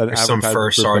There's some advertisement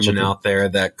first for sergeant Pendleton. out there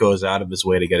that goes out of his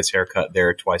way to get his hair cut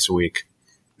there twice a week.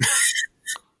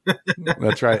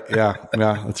 That's right. Yeah,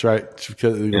 that's right.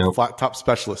 Because flat top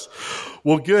specialist.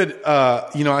 Well, good.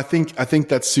 I think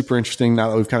that's super interesting. Now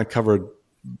that we've kind of covered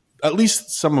at least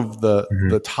some of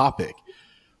the topic,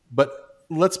 but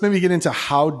let's maybe get into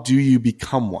how do you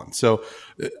become one. So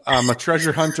I'm a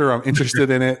treasure hunter. I'm interested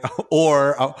in it,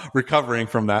 or recovering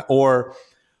from that, or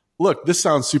look, this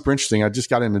sounds super interesting. I just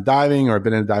got into diving, or I've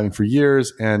been into diving for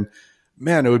years, and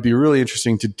man, it would be really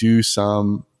interesting to do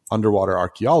some underwater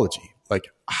archaeology. Like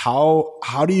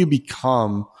how do you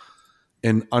become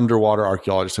an underwater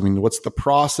archaeologist? I mean, what's the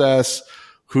process?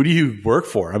 Who do you work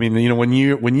for? I mean, when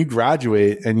you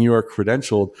graduate and you are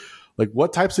credentialed, like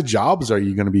what types of jobs are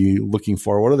you going to be looking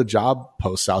for? What are the job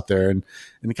posts out there? And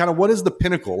kind of what is the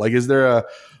pinnacle? Like, is there a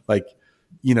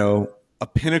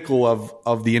pinnacle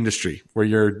of the industry where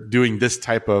you're doing this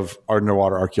type of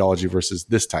underwater archaeology versus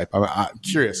this type? I'm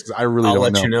curious because I really I'll don't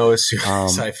let know. you know as soon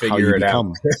as I figure it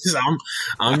out.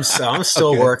 I'm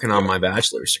still working on my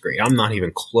bachelor's degree. I'm not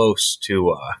even close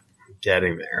to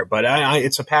getting there, but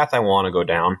it's a path I want to go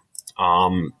down.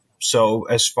 So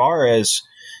as far as,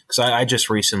 because I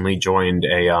just recently joined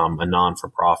a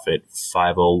non-for-profit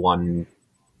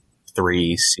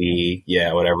 501(c),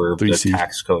 whatever 3C. the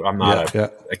tax code. I'm not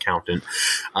an accountant.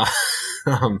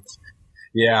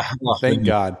 Yeah. Thank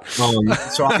God. So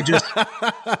I just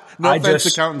no offense,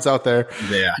 accountants out there.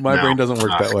 Yeah, my brain doesn't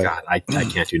work that way. God, I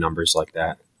can't do numbers like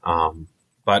that.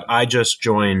 But I just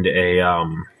joined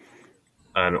an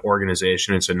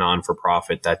organization. It's a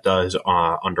non-for-profit that does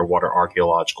underwater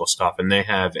archaeological stuff, and they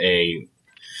have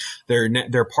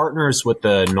they're partners with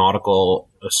the Nautical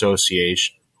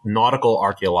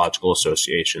Archaeological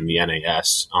Association, the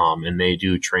NAS, and they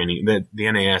do training. The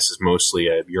NAS is mostly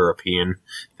a European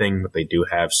thing, but they do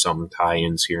have some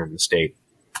tie-ins here in the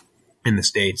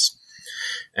States.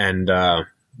 And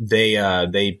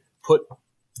they put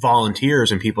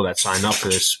volunteers and people that sign up for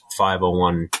this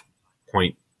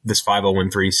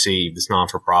 501(c), this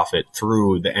non-for-profit,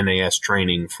 through the NAS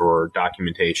training for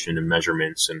documentation and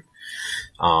measurements and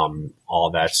all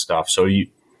that stuff. So you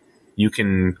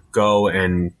can go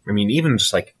and, I mean, even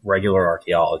just like regular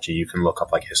archaeology, you can look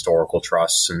up like historical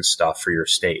trusts and stuff for your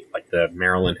state. Like the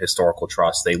Maryland Historical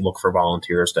Trust, they look for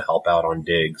volunteers to help out on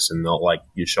digs, and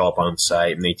you show up on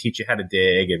site and they teach you how to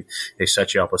dig, and they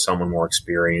set you up with someone more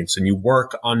experienced, and you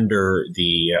work under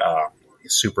the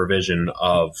supervision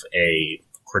of a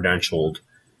credentialed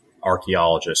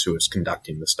archaeologist who is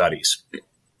conducting the studies.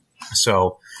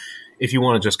 So if you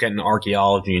want to just get into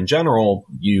archaeology in general,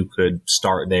 you could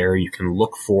start there. You can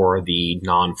look for the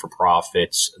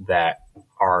non-for-profits that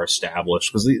are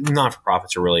established, because the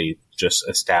non-for-profits are really just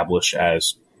established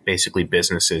as basically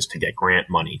businesses to get grant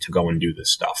money to go and do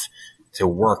this stuff, to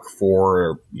work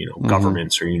for,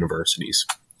 governments or universities.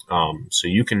 So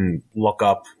you can look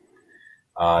up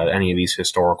any of these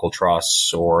historical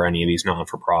trusts or any of these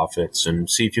non-for-profits and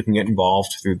see if you can get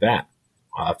involved through that.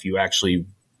 If you actually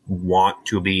want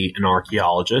to be an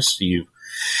archaeologist, you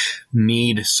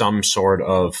need some sort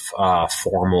of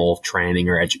formal training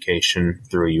or education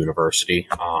through a university.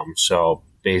 So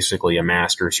basically a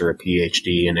master's or a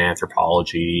PhD in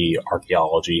anthropology,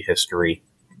 archaeology, history,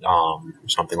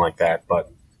 something like that.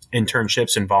 But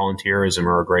internships and volunteerism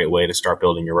are a great way to start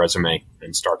building your resume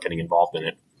and start getting involved in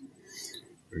it.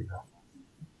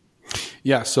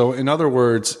 Yeah. So in other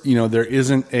words, there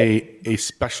isn't a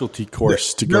specialty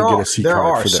course to go get a C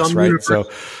card for this, right? So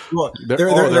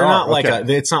they're not like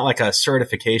it's not like a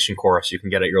certification course you can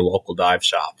get at your local dive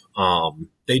shop.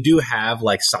 They do have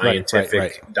like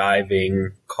scientific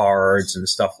diving cards and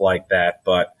stuff like that.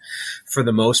 But for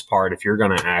the most part, if you're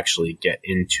going to actually get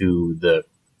into the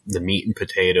meat and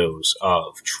potatoes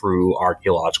of true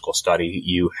archaeological study,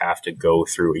 you have to go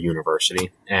through a university.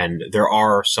 And there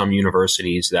are some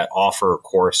universities that offer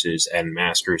courses and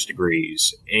master's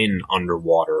degrees in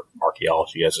underwater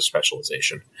archaeology as a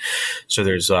specialization. So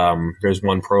there's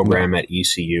one program at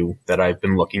ECU that I've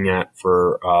been looking at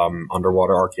for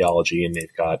underwater archaeology, and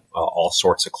they've got all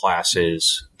sorts of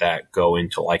classes that go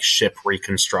into like ship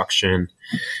reconstruction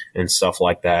and stuff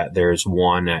like that. There's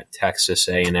one at Texas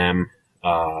A&M.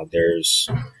 There's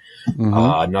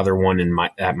another one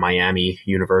at Miami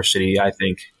University, I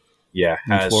think. Yeah,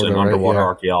 has Florida, an underwater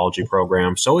archaeology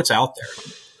program. So it's out there.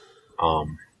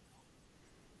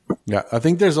 Yeah, I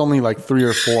think there's only like 3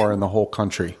 or 4 in the whole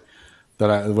country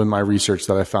with my research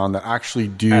that I found that actually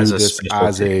do this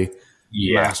as a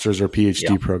master's or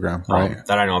PhD program, right?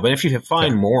 That I know. But if you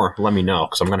find more, let me know,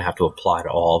 because I'm going to have to apply to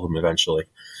all of them eventually.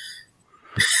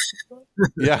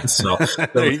 Yeah. So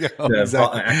there you go.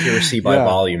 Exactly. Accuracy by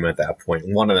volume at that point.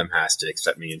 One of them has to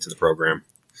accept me into the program.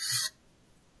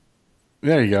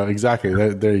 There you go. Exactly.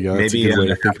 There you go. That's maybe a good way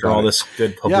to think after about all it. this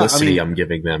good publicity I'm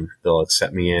giving them, they'll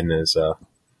accept me in as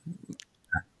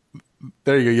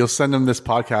There you go. You'll send them this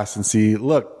podcast and see,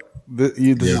 look, this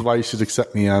is why you should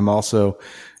accept me. I'm also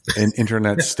an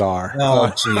internet star. Oh,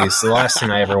 geez. The last thing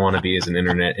I ever want to be is an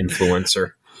internet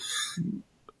influencer.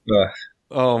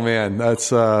 Oh man,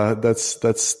 that's a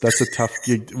tough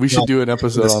gig. We should do an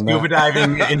episode on that. Scuba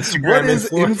diving Instagram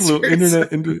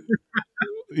internet?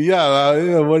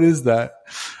 What is that?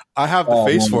 I have the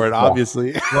face for it, obviously.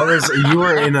 You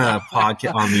were in a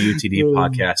podcast on the UTD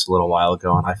podcast a little while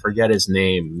ago, and I forget his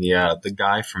name. The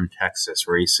guy from Texas,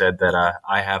 where he said that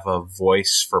I have a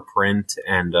voice for print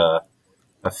and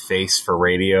a face for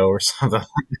radio or something.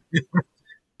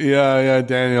 Yeah,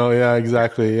 Daniel. Yeah,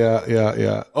 exactly.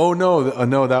 Yeah. Oh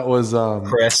no, that was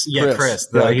Chris. Yeah, Chris.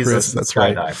 He's Chris. That's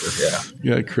skydiver. Right.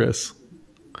 Yeah, Chris,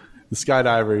 the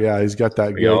skydiver. Yeah, he's got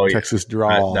that good Texas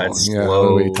drawl. That's slow,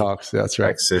 the way he talks. That's right.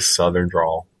 Texas Southern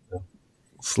drawl.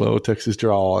 Slow Texas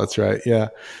drawl. That's right. Yeah.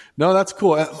 No, that's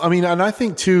cool. I mean, and I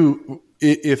think too,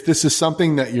 if this is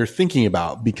something that you're thinking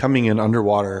about, becoming an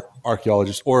underwater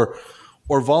archaeologist or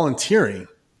volunteering.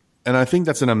 And I think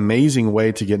that's an amazing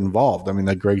way to get involved. I mean,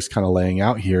 that Greg's kind of laying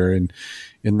out here, and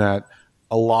in that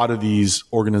a lot of these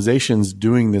organizations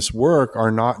doing this work are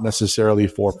not necessarily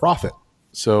for profit.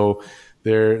 So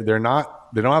they don't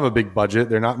have a big budget.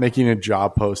 They're not making a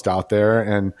job post out there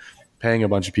and paying a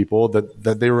bunch of people.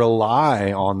 That they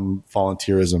rely on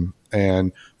volunteerism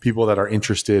and people that are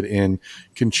interested in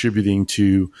contributing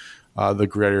to the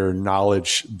greater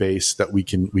knowledge base that we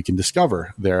can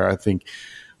discover there. I think.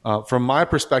 From my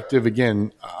perspective,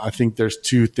 again, I think there's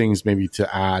two things maybe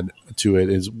to add to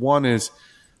it. One is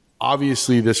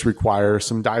obviously this requires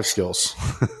some dive skills.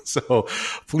 So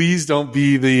please don't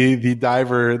be the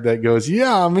diver that goes,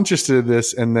 yeah, I'm interested in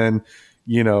this, and then,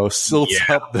 silts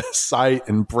up the site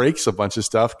and breaks a bunch of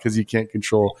stuff because you can't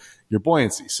control your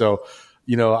buoyancy. So,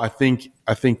 I think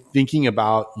thinking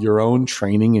about your own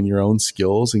training and your own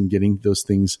skills and getting those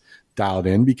things dialed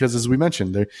in, because as we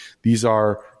mentioned, these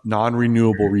are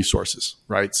non-renewable resources,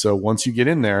 right? So once you get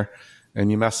in there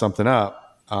and you mess something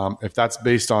up, if that's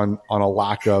based on a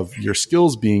lack of your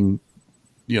skills being,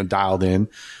 dialed in,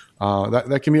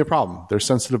 that can be a problem. There's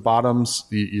sensitive bottoms.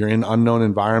 You're in unknown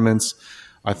environments.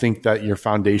 I think that your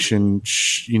foundation,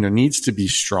 needs to be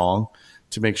strong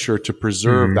to make sure to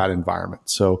preserve that environment.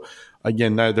 So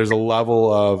again, there's a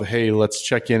level of, hey, let's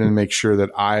check in and make sure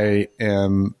that I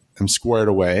am squared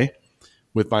away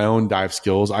with my own dive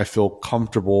skills. I feel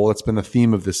comfortable. That's been the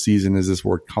theme of this season, is this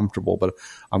word comfortable, but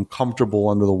I'm comfortable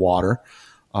under the water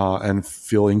and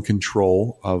feel in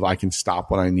control of, I can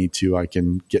stop when I need to. I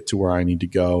can get to where I need to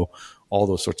go, all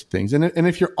those sorts of things. And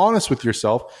if you're honest with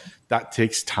yourself, that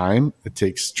takes time. It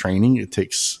takes training. It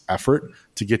takes effort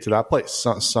to get to that place.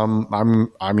 I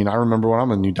remember when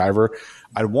I'm a new diver,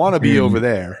 I'd want to be over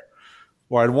there,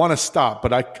 or I'd want to stop,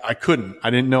 but I couldn't. I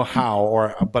didn't know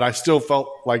how, but I still felt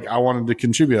like I wanted to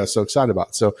contribute. I was so excited about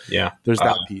it. So there's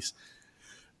that piece.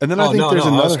 And then I think there's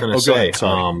another. I was going to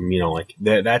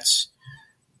say, that's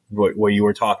what you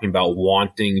were talking about,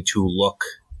 wanting to look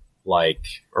like,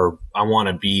 or I want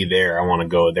to be there. I want to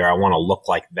go there. I want to look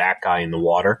like that guy in the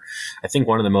water. I think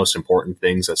one of the most important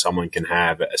things that someone can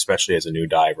have, especially as a new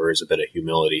diver, is a bit of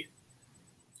humility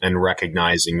and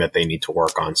recognizing that they need to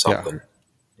work on something.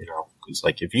 Because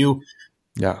like if you,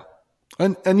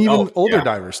 and even older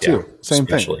divers too, same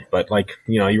thing. But like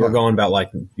you were going about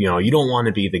like you don't want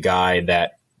to be the guy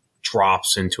that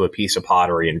drops into a piece of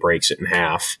pottery and breaks it in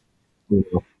half.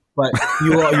 But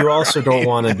you also don't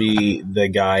want to be the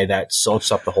guy that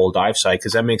silts up the whole dive site,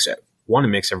 because that makes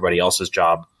everybody else's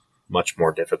job much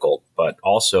more difficult. But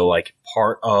also, like,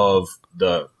 part of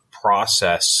the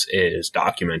process is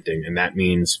documenting, and that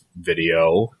means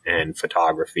video and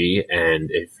photography. And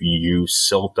if you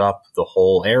silt up the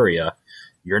whole area,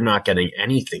 you're not getting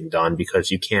anything done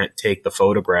because you can't take the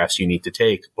photographs you need to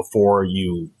take before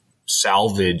you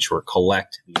salvage or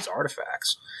collect these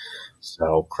artifacts.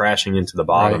 So crashing into the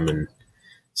bottom and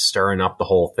stirring up the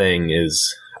whole thing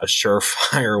is a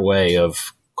surefire way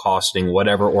of costing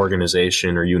whatever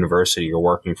organization or university you're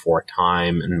working for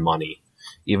time and money,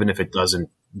 even if it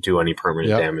doesn't do any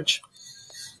permanent damage.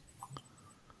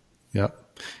 Yeah.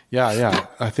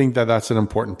 I think that's an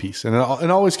important piece. And it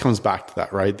always comes back to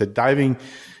that, right? That diving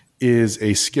is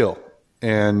a skill,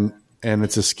 and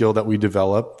it's a skill that we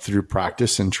develop through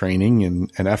practice and training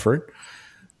and effort.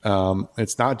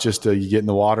 It's not just you get in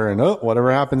the water and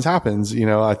whatever happens, happens.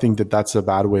 I think that's a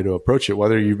bad way to approach it.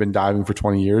 Whether you've been diving for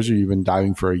 20 years or you've been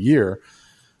diving for a year,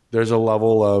 there's a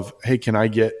level of, hey, can I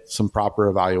get some proper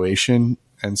evaluation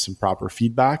and some proper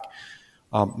feedback?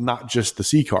 Not just the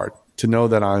C card, to know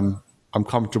that I'm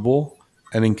comfortable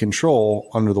and in control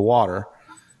under the water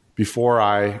before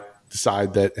I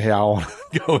decide that, hey, I want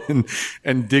to go in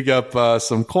and dig up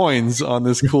some coins on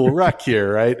this cool wreck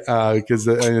here, right? Because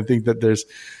I think that there's,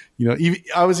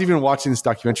 I was even watching this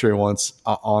documentary once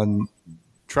on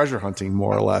treasure hunting,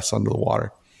 more or less, under the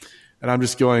water. And I'm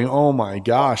just going, oh my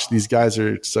gosh, these guys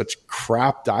are such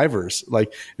crap divers.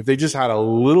 Like, if they just had a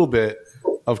little bit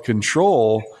of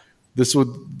control, this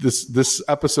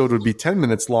episode would be 10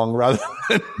 minutes long rather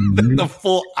than the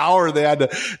full hour they had to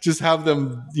just have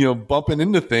them, bumping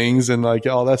into things and like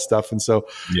all that stuff. And so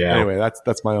anyway,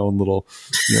 that's my own little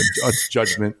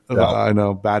judgment. I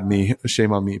know, bad me,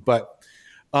 shame on me. But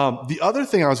the other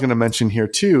thing I was going to mention here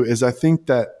too is I think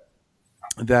that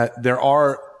there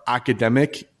are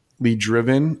academically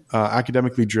driven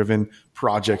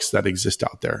projects that exist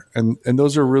out there, and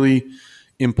those are really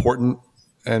important.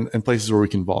 And places where we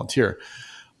can volunteer.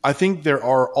 I think there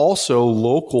are also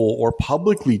local or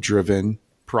publicly driven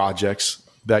projects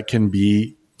that can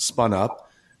be spun up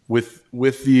with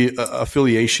the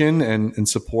affiliation and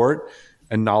support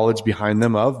and knowledge behind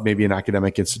them of maybe an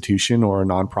academic institution or a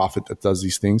nonprofit that does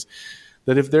these things.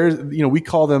 That if there's, we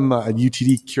call them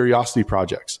UTD curiosity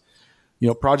projects.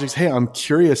 Projects, hey, I'm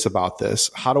curious about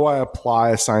this. How do I apply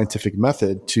a scientific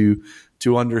method to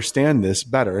understand this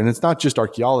better? And it's not just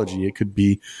archaeology. It could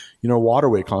be,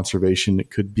 waterway conservation. It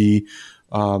could be,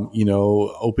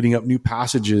 opening up new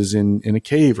passages in a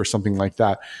cave or something like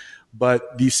that.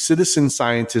 But these citizen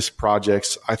scientist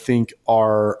projects, I think,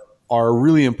 are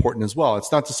really important as well.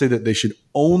 It's not to say that they should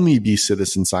only be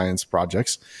citizen science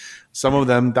projects. Some of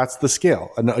them, that's the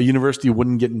scale. A university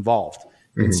wouldn't get involved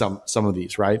in some of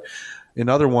these, right? In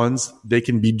other ones, they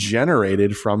can be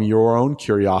generated from your own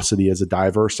curiosity as a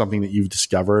diver, something that you've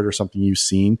discovered or something you've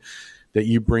seen that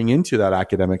you bring into that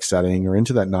academic setting or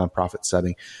into that nonprofit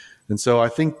setting. And so I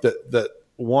think that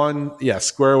one,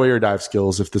 square away your dive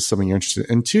skills if this is something you're interested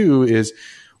in. And two is,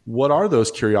 what are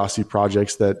those curiosity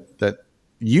projects that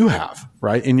you have,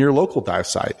 right, in your local dive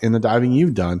site, in the diving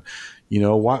you've done?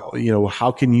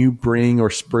 How can you bring or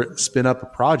spin up a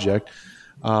project?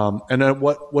 And at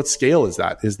what scale is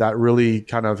that? Is that really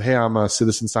kind of, hey, I'm a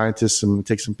citizen scientist and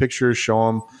take some pictures,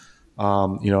 show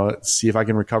them, see if I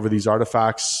can recover these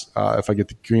artifacts, if I get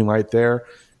the green light there,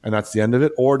 and that's the end of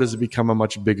it? Or does it become a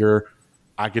much bigger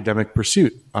academic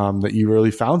pursuit, that you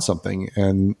really found something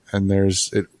and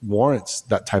it warrants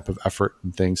that type of effort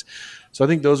and things? So I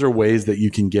think those are ways that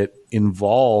you can get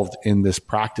involved in this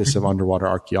practice of underwater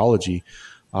archaeology,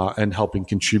 and helping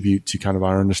contribute to kind of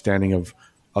our understanding of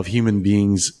human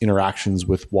beings' interactions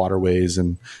with waterways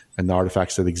and the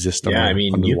artifacts that exist under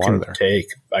the water there. Take,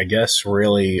 I guess,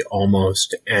 really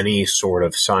almost any sort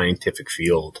of scientific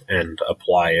field and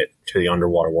apply it to the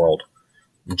underwater world.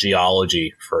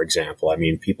 Geology, for example.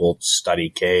 People study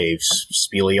caves. The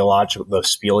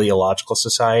Speleological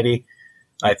Society,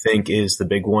 I think, is the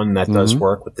big one that does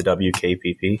work with the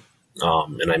WKPP.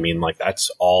 And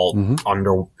that's all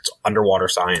underwater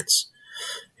science.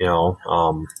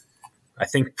 I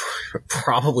think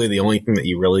probably the only thing that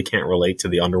you really can't relate to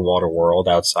the underwater world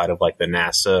outside of the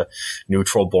NASA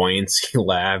neutral buoyancy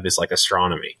lab is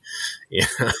astronomy.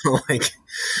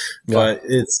 But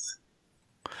it's,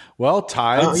 well,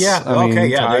 tides. Tides,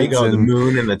 there you go. The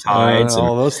moon and the tides,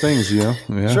 all those things. Yeah.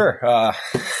 Sure.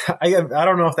 I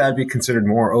don't know if that'd be considered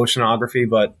more oceanography,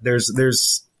 but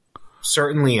there's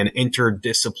certainly an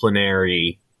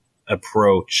interdisciplinary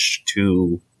approach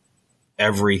to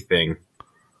everything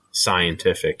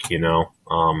scientific. You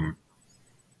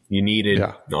needed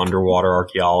underwater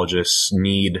archaeologists,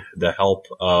 need the help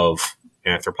of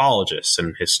anthropologists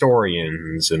and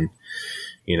historians, and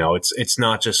it's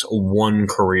not just one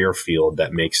career field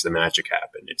that makes the magic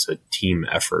happen. It's a team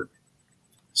effort.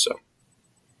 So,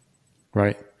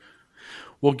 right.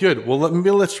 Well, good. Well,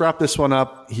 let's wrap this one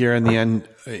up here in the end.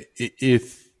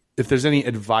 If there's any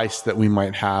advice that we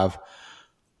might have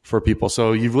for people.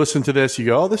 So you've listened to this, you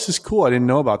go, oh, this is cool. I didn't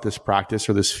know about this practice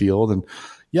or this field. And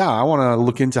I want to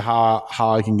look into how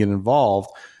I can get involved.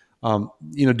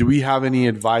 Do we have any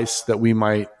advice that we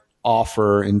might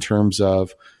offer in terms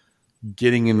of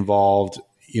getting involved,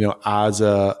 as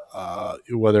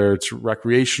whether it's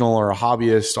recreational or a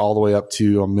hobbyist, all the way up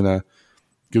to, I'm going to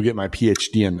go get my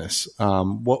PhD in this.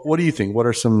 What do you think? What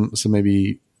are some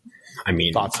maybe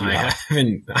thoughts you have?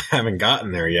 I haven't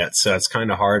gotten there yet. So it's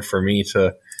kind of hard for me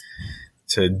to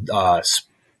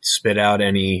spit out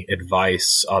any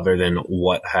advice other than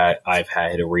what I've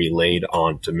had relayed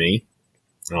onto me.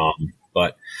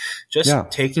 But just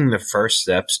taking the first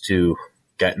steps to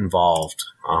get involved,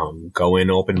 go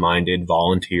in open-minded,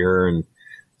 volunteer, and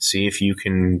see if you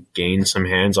can gain some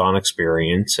hands-on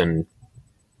experience and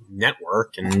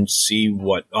network and see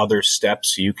what other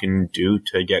steps you can do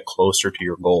to get closer to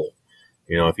your goal.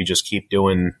 You know, if you just keep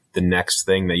doing the next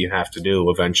thing that you have to do,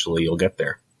 eventually you'll get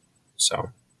there. So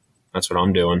that's what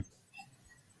I'm doing.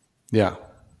 Yeah.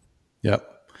 Yep.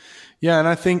 Yeah. And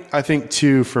I think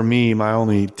too, for me, my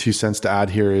only 2 cents to add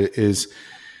here is,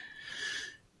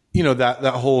 you know, that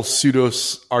whole pseudo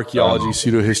archaeology,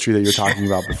 pseudo history that you're talking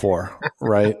about before,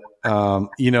 right?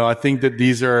 You know, I think that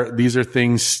these are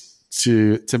things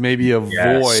to maybe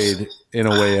avoid in a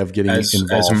way of getting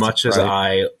involved. As much as right?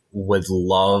 I would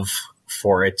love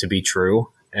for it to be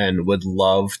true and would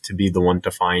love to be the one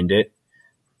to find it,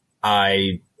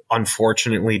 I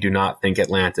unfortunately do not think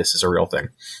Atlantis is a real thing.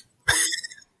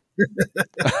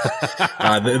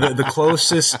 The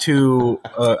closest to,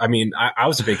 I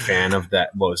was a big fan of that.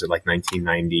 What was it, like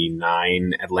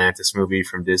 1999 Atlantis movie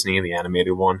from Disney, the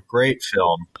animated one? Great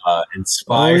film.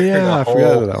 Inspired a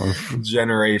whole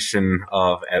generation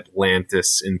of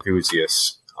Atlantis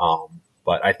enthusiasts.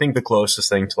 But I think the closest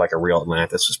thing to like a real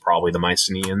Atlantis was probably the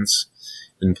Mycenaeans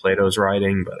in Plato's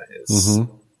writing, but it's,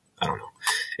 I don't know.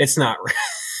 It's not.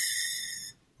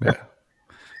 Yeah.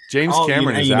 James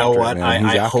Cameron is you know after what? it, man.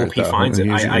 I hope he finds it.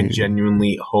 I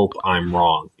genuinely hope I'm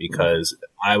wrong, because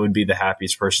I would be the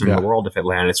happiest person in the world if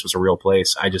Atlantis was a real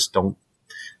place. I just don't.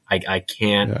 I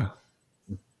can't.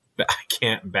 I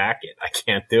can't back it. I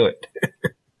can't do it.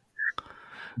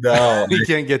 No, you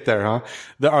can't get there, huh?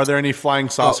 Are there any flying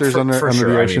saucers under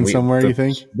the ocean somewhere? You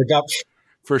think?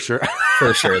 For sure.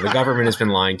 For sure. The government has been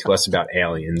lying to us about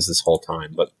aliens this whole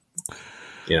time, but.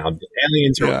 You know,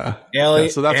 aliens are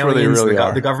so that's where they really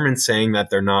are. The government's saying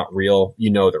that they're not real.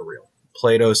 You know they're real.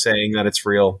 Plato's saying that it's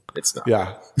real. It's not.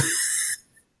 Yeah.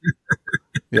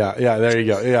 Yeah. There you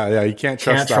go. Yeah. You can't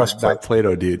trust that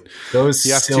Plato dude. Those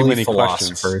he asks silly too many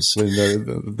philosophers.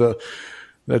 questions.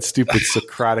 That stupid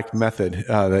Socratic method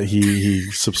that he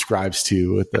subscribes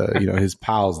to with his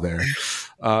pals there.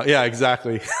 Yeah,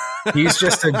 exactly. He's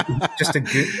just a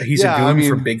goon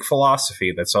for big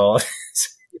philosophy. That's all.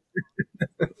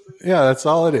 Yeah, that's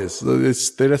all it is.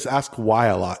 They just ask why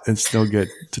a lot. It's no good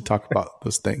to talk about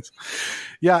those things.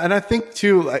 Yeah, and I think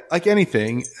too, like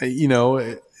anything, you know,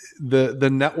 the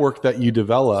network that you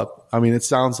develop. I mean, it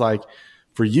sounds like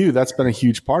for you that's been a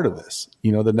huge part of this.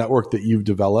 You know, the network that you've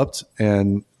developed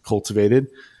and cultivated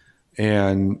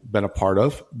and been a part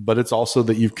of, but it's also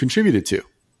that you've contributed to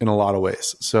in a lot of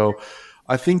ways. So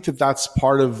I think that that's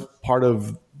part of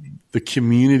the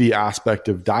community aspect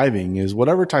of diving, is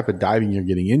whatever type of diving you're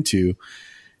getting into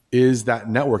is that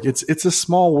network. It's a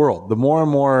small world. The more and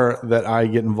more that I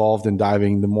get involved in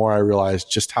diving, the more I realize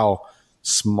just how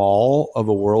small of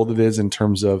a world it is in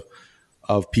terms of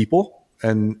people,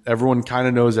 and everyone kind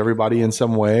of knows everybody in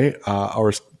some way.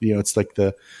 Or, you know, it's like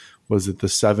the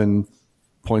 7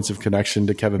 points of connection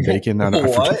to Kevin Bacon.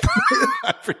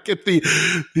 I forget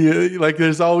the like,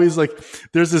 there's always like,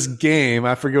 there's this game,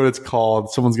 I forget what it's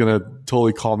called. Someone's going to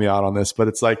totally call me out on this, but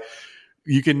it's like,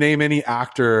 you can name any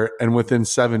actor and within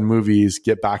 7 movies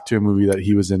get back to a movie that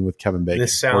he was in with Kevin Bacon.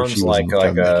 This sounds like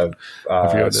a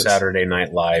Saturday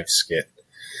Night Live skit.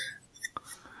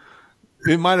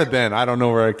 It might have been. I don't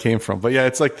know where it came from, but yeah,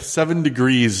 it's like 7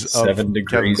 degrees of Kevin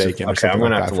Bacon. Okay, I'm going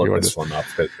to have to look this one up.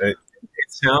 It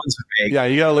sounds vague. Yeah,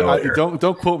 you got to look.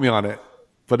 Don't quote me on it.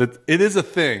 But it is a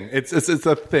thing. It's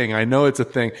a thing. I know it's a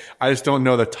thing. I just don't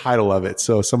know the title of it.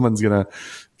 So someone's gonna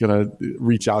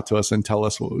reach out to us and tell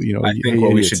us. You know, I think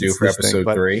what we should do for episode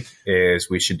 3 is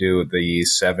we should do the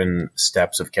 7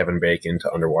 steps of Kevin Bacon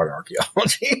to underwater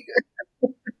archaeology.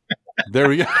 There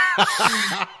we go.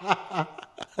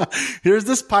 Here's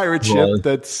this pirate ship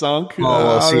that sunk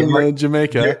in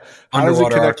Jamaica.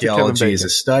 Underwater archaeology is a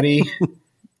study.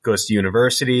 Goes to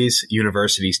universities.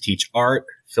 Universities teach art.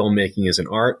 Filmmaking is an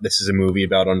art. This is a movie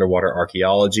about underwater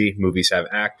archaeology. Movies have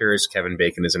actors. Kevin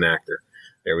Bacon is an actor.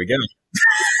 There we go.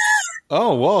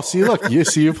 Oh, well, see, look,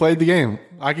 you played the game.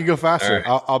 I could go faster.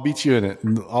 Right. I'll beat you in it.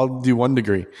 I'll do 1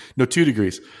 degree. No, 2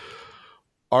 degrees.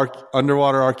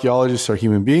 Underwater archaeologists are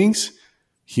human beings.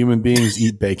 Human beings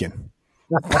eat bacon.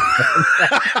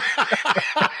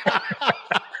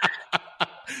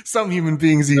 Some human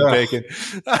beings eat bacon.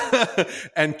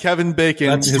 And Kevin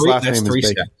Bacon, his last name is Bacon.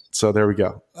 Steps. So there we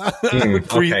go. Three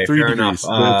degrees. 3 degrees.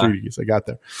 I got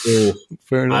there.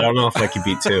 Fair enough. I don't know if I could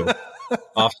beat 2.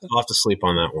 I'll have to sleep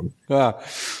on that one. Yeah.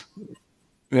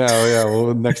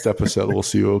 Well, next episode, we'll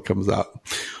see what comes out.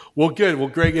 Well, good. Well,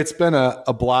 Greg, it's been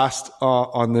a blast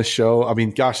on this show. I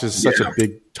mean, gosh, this is such a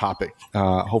big topic.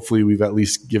 Hopefully we've at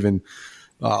least given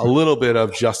a little bit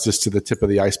of justice to the tip of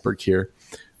the iceberg here.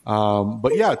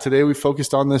 But yeah, today we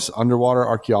focused on this underwater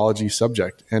archaeology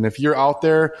subject. And if you're out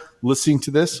there listening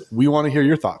to this, we want to hear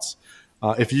your thoughts.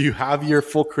 If you have your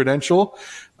full credential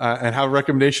and have a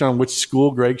recommendation on which school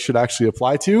Greg should actually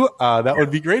apply to, that would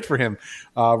be great for him.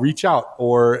 Reach out.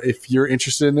 Or if you're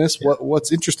interested in this,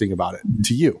 what's interesting about it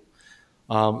to you?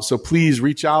 So please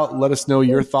reach out. Let us know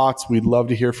your thoughts. We'd love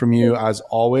to hear from you as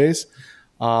always.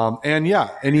 And yeah,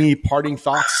 any parting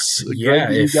thoughts, Greg,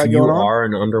 that if you are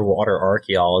an underwater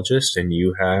archaeologist and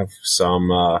you have some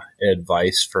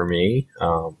advice for me,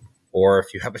 or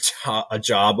if you have a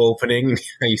job opening,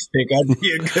 you think I'd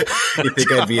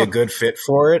be a good fit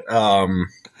for it, let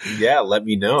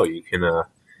me know. You can.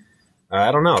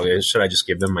 I don't know. Should I just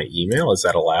give them my email? Is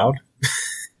that allowed?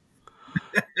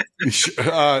 That's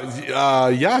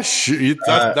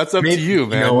up to you,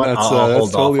 man. You know what? I'll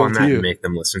hold totally off on that and make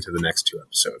them listen to the next 2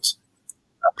 episodes.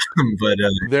 But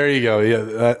there you go.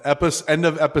 Yeah, end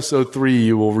of episode 3,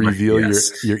 you will reveal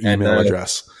your email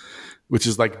address, which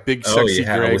is like big sexy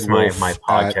Greg with my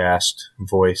podcast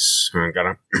voice. I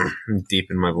gotta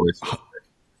deepen my voice.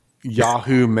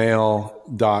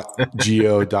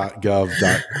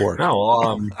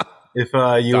 yahoomail.go.gov.org. If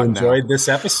you enjoyed this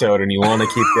episode and you want to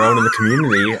keep growing in the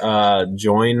community,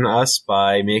 join us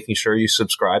by making sure you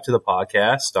subscribe to the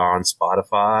podcast on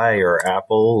Spotify or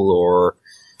Apple or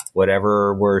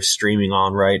whatever we're streaming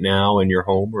on right now in your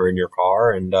home or in your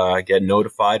car, and get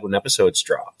notified when episodes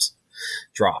drop.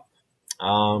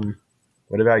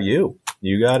 What about you?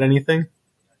 You got anything?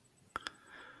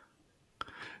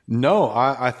 No,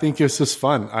 I think it's just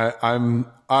fun. I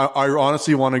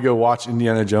honestly want to go watch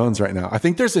Indiana Jones right now. I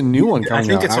think there's a new one coming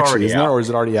out. Actually, isn't there, or is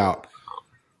it already out?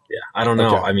 Yeah, I don't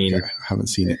know. Okay, I mean, I haven't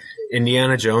seen it.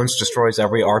 Indiana Jones destroys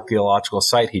every archaeological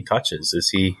site he touches. Is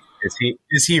he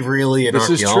really an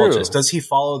archaeologist? Does he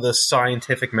follow the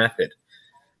scientific method?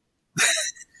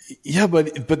 Yeah,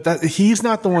 but that he's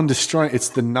not the one destroying. It's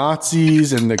the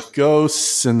Nazis and the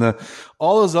ghosts and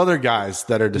all those other guys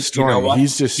that are destroying. You know,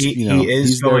 he's just he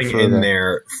is going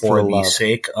there for the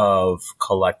sake of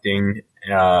collecting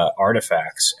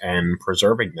artifacts and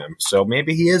preserving them. So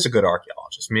maybe he is a good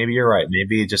archaeologist. Maybe you're right.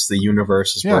 Maybe just the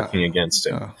universe is working against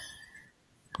him.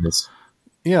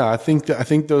 Yeah, I think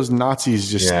those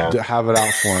Nazis just have it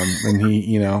out for him, and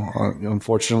he,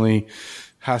 unfortunately,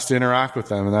 has to interact with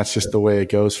them, and that's just the way it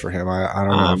goes for him. I don't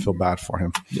know. I feel bad for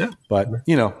him. Yeah, but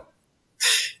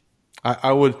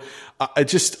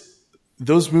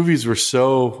those movies were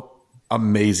so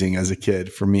amazing as a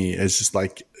kid for me. It's just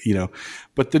like,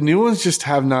 but the new ones just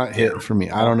have not hit for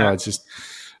me. I don't know. It just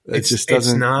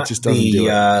doesn't do it.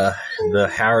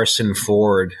 The Harrison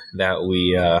Ford that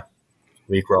we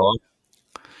grow up.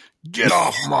 Get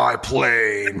off my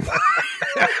plane.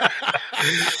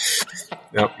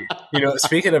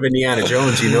 Speaking of Indiana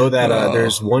Jones, that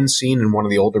there's one scene in one of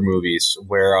the older movies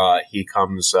where he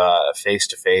comes face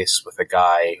to face with a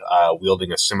guy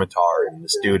wielding a scimitar, and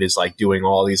this dude is like doing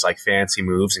all these like fancy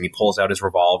moves, and he pulls out his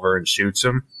revolver and shoots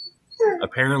him.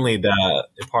 Apparently, the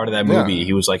part of that movie,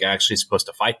 he was like actually supposed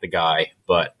to fight the guy,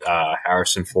 but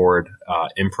Harrison Ford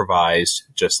improvised,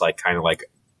 just like kind of like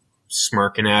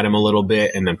smirking at him a little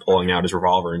bit and then pulling out his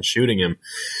revolver and shooting him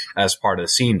as part of the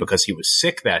scene because he was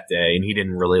sick that day and he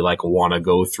didn't really like want to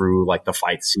go through like the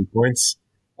fight sequence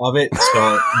of it.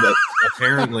 So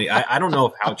apparently, I don't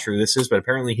know how true this is, but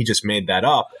apparently he just made that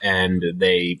up, and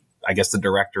I guess the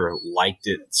director liked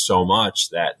it so much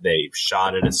that they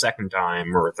shot it a second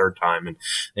time or a third time, and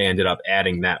they ended up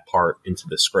adding that part into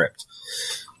the script.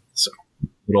 So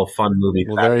little fun movie.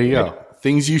 Well, there you go.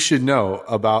 Things you should know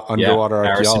about underwater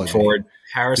archaeology.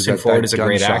 Harrison Ford is a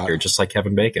great actor, just like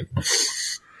Kevin Bacon.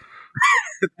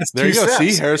 There you go. Steps.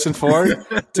 See, Harrison Ford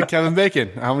to Kevin Bacon.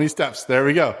 How many steps? There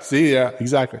we go. See, yeah,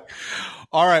 exactly.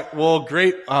 All right. Well,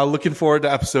 great. Looking forward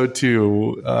to episode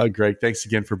 2. Greg, thanks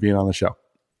again for being on the show.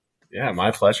 Yeah,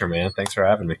 my pleasure, man. Thanks for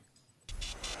having me.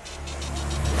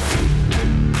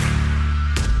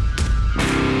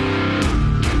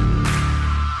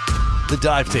 The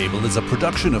Dive Table is a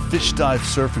production of Fish Dive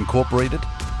Surf Incorporated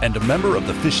and a member of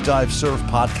the Fish Dive Surf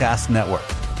Podcast Network.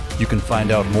 You can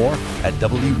find out more at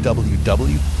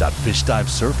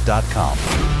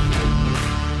www.fishdivesurf.com.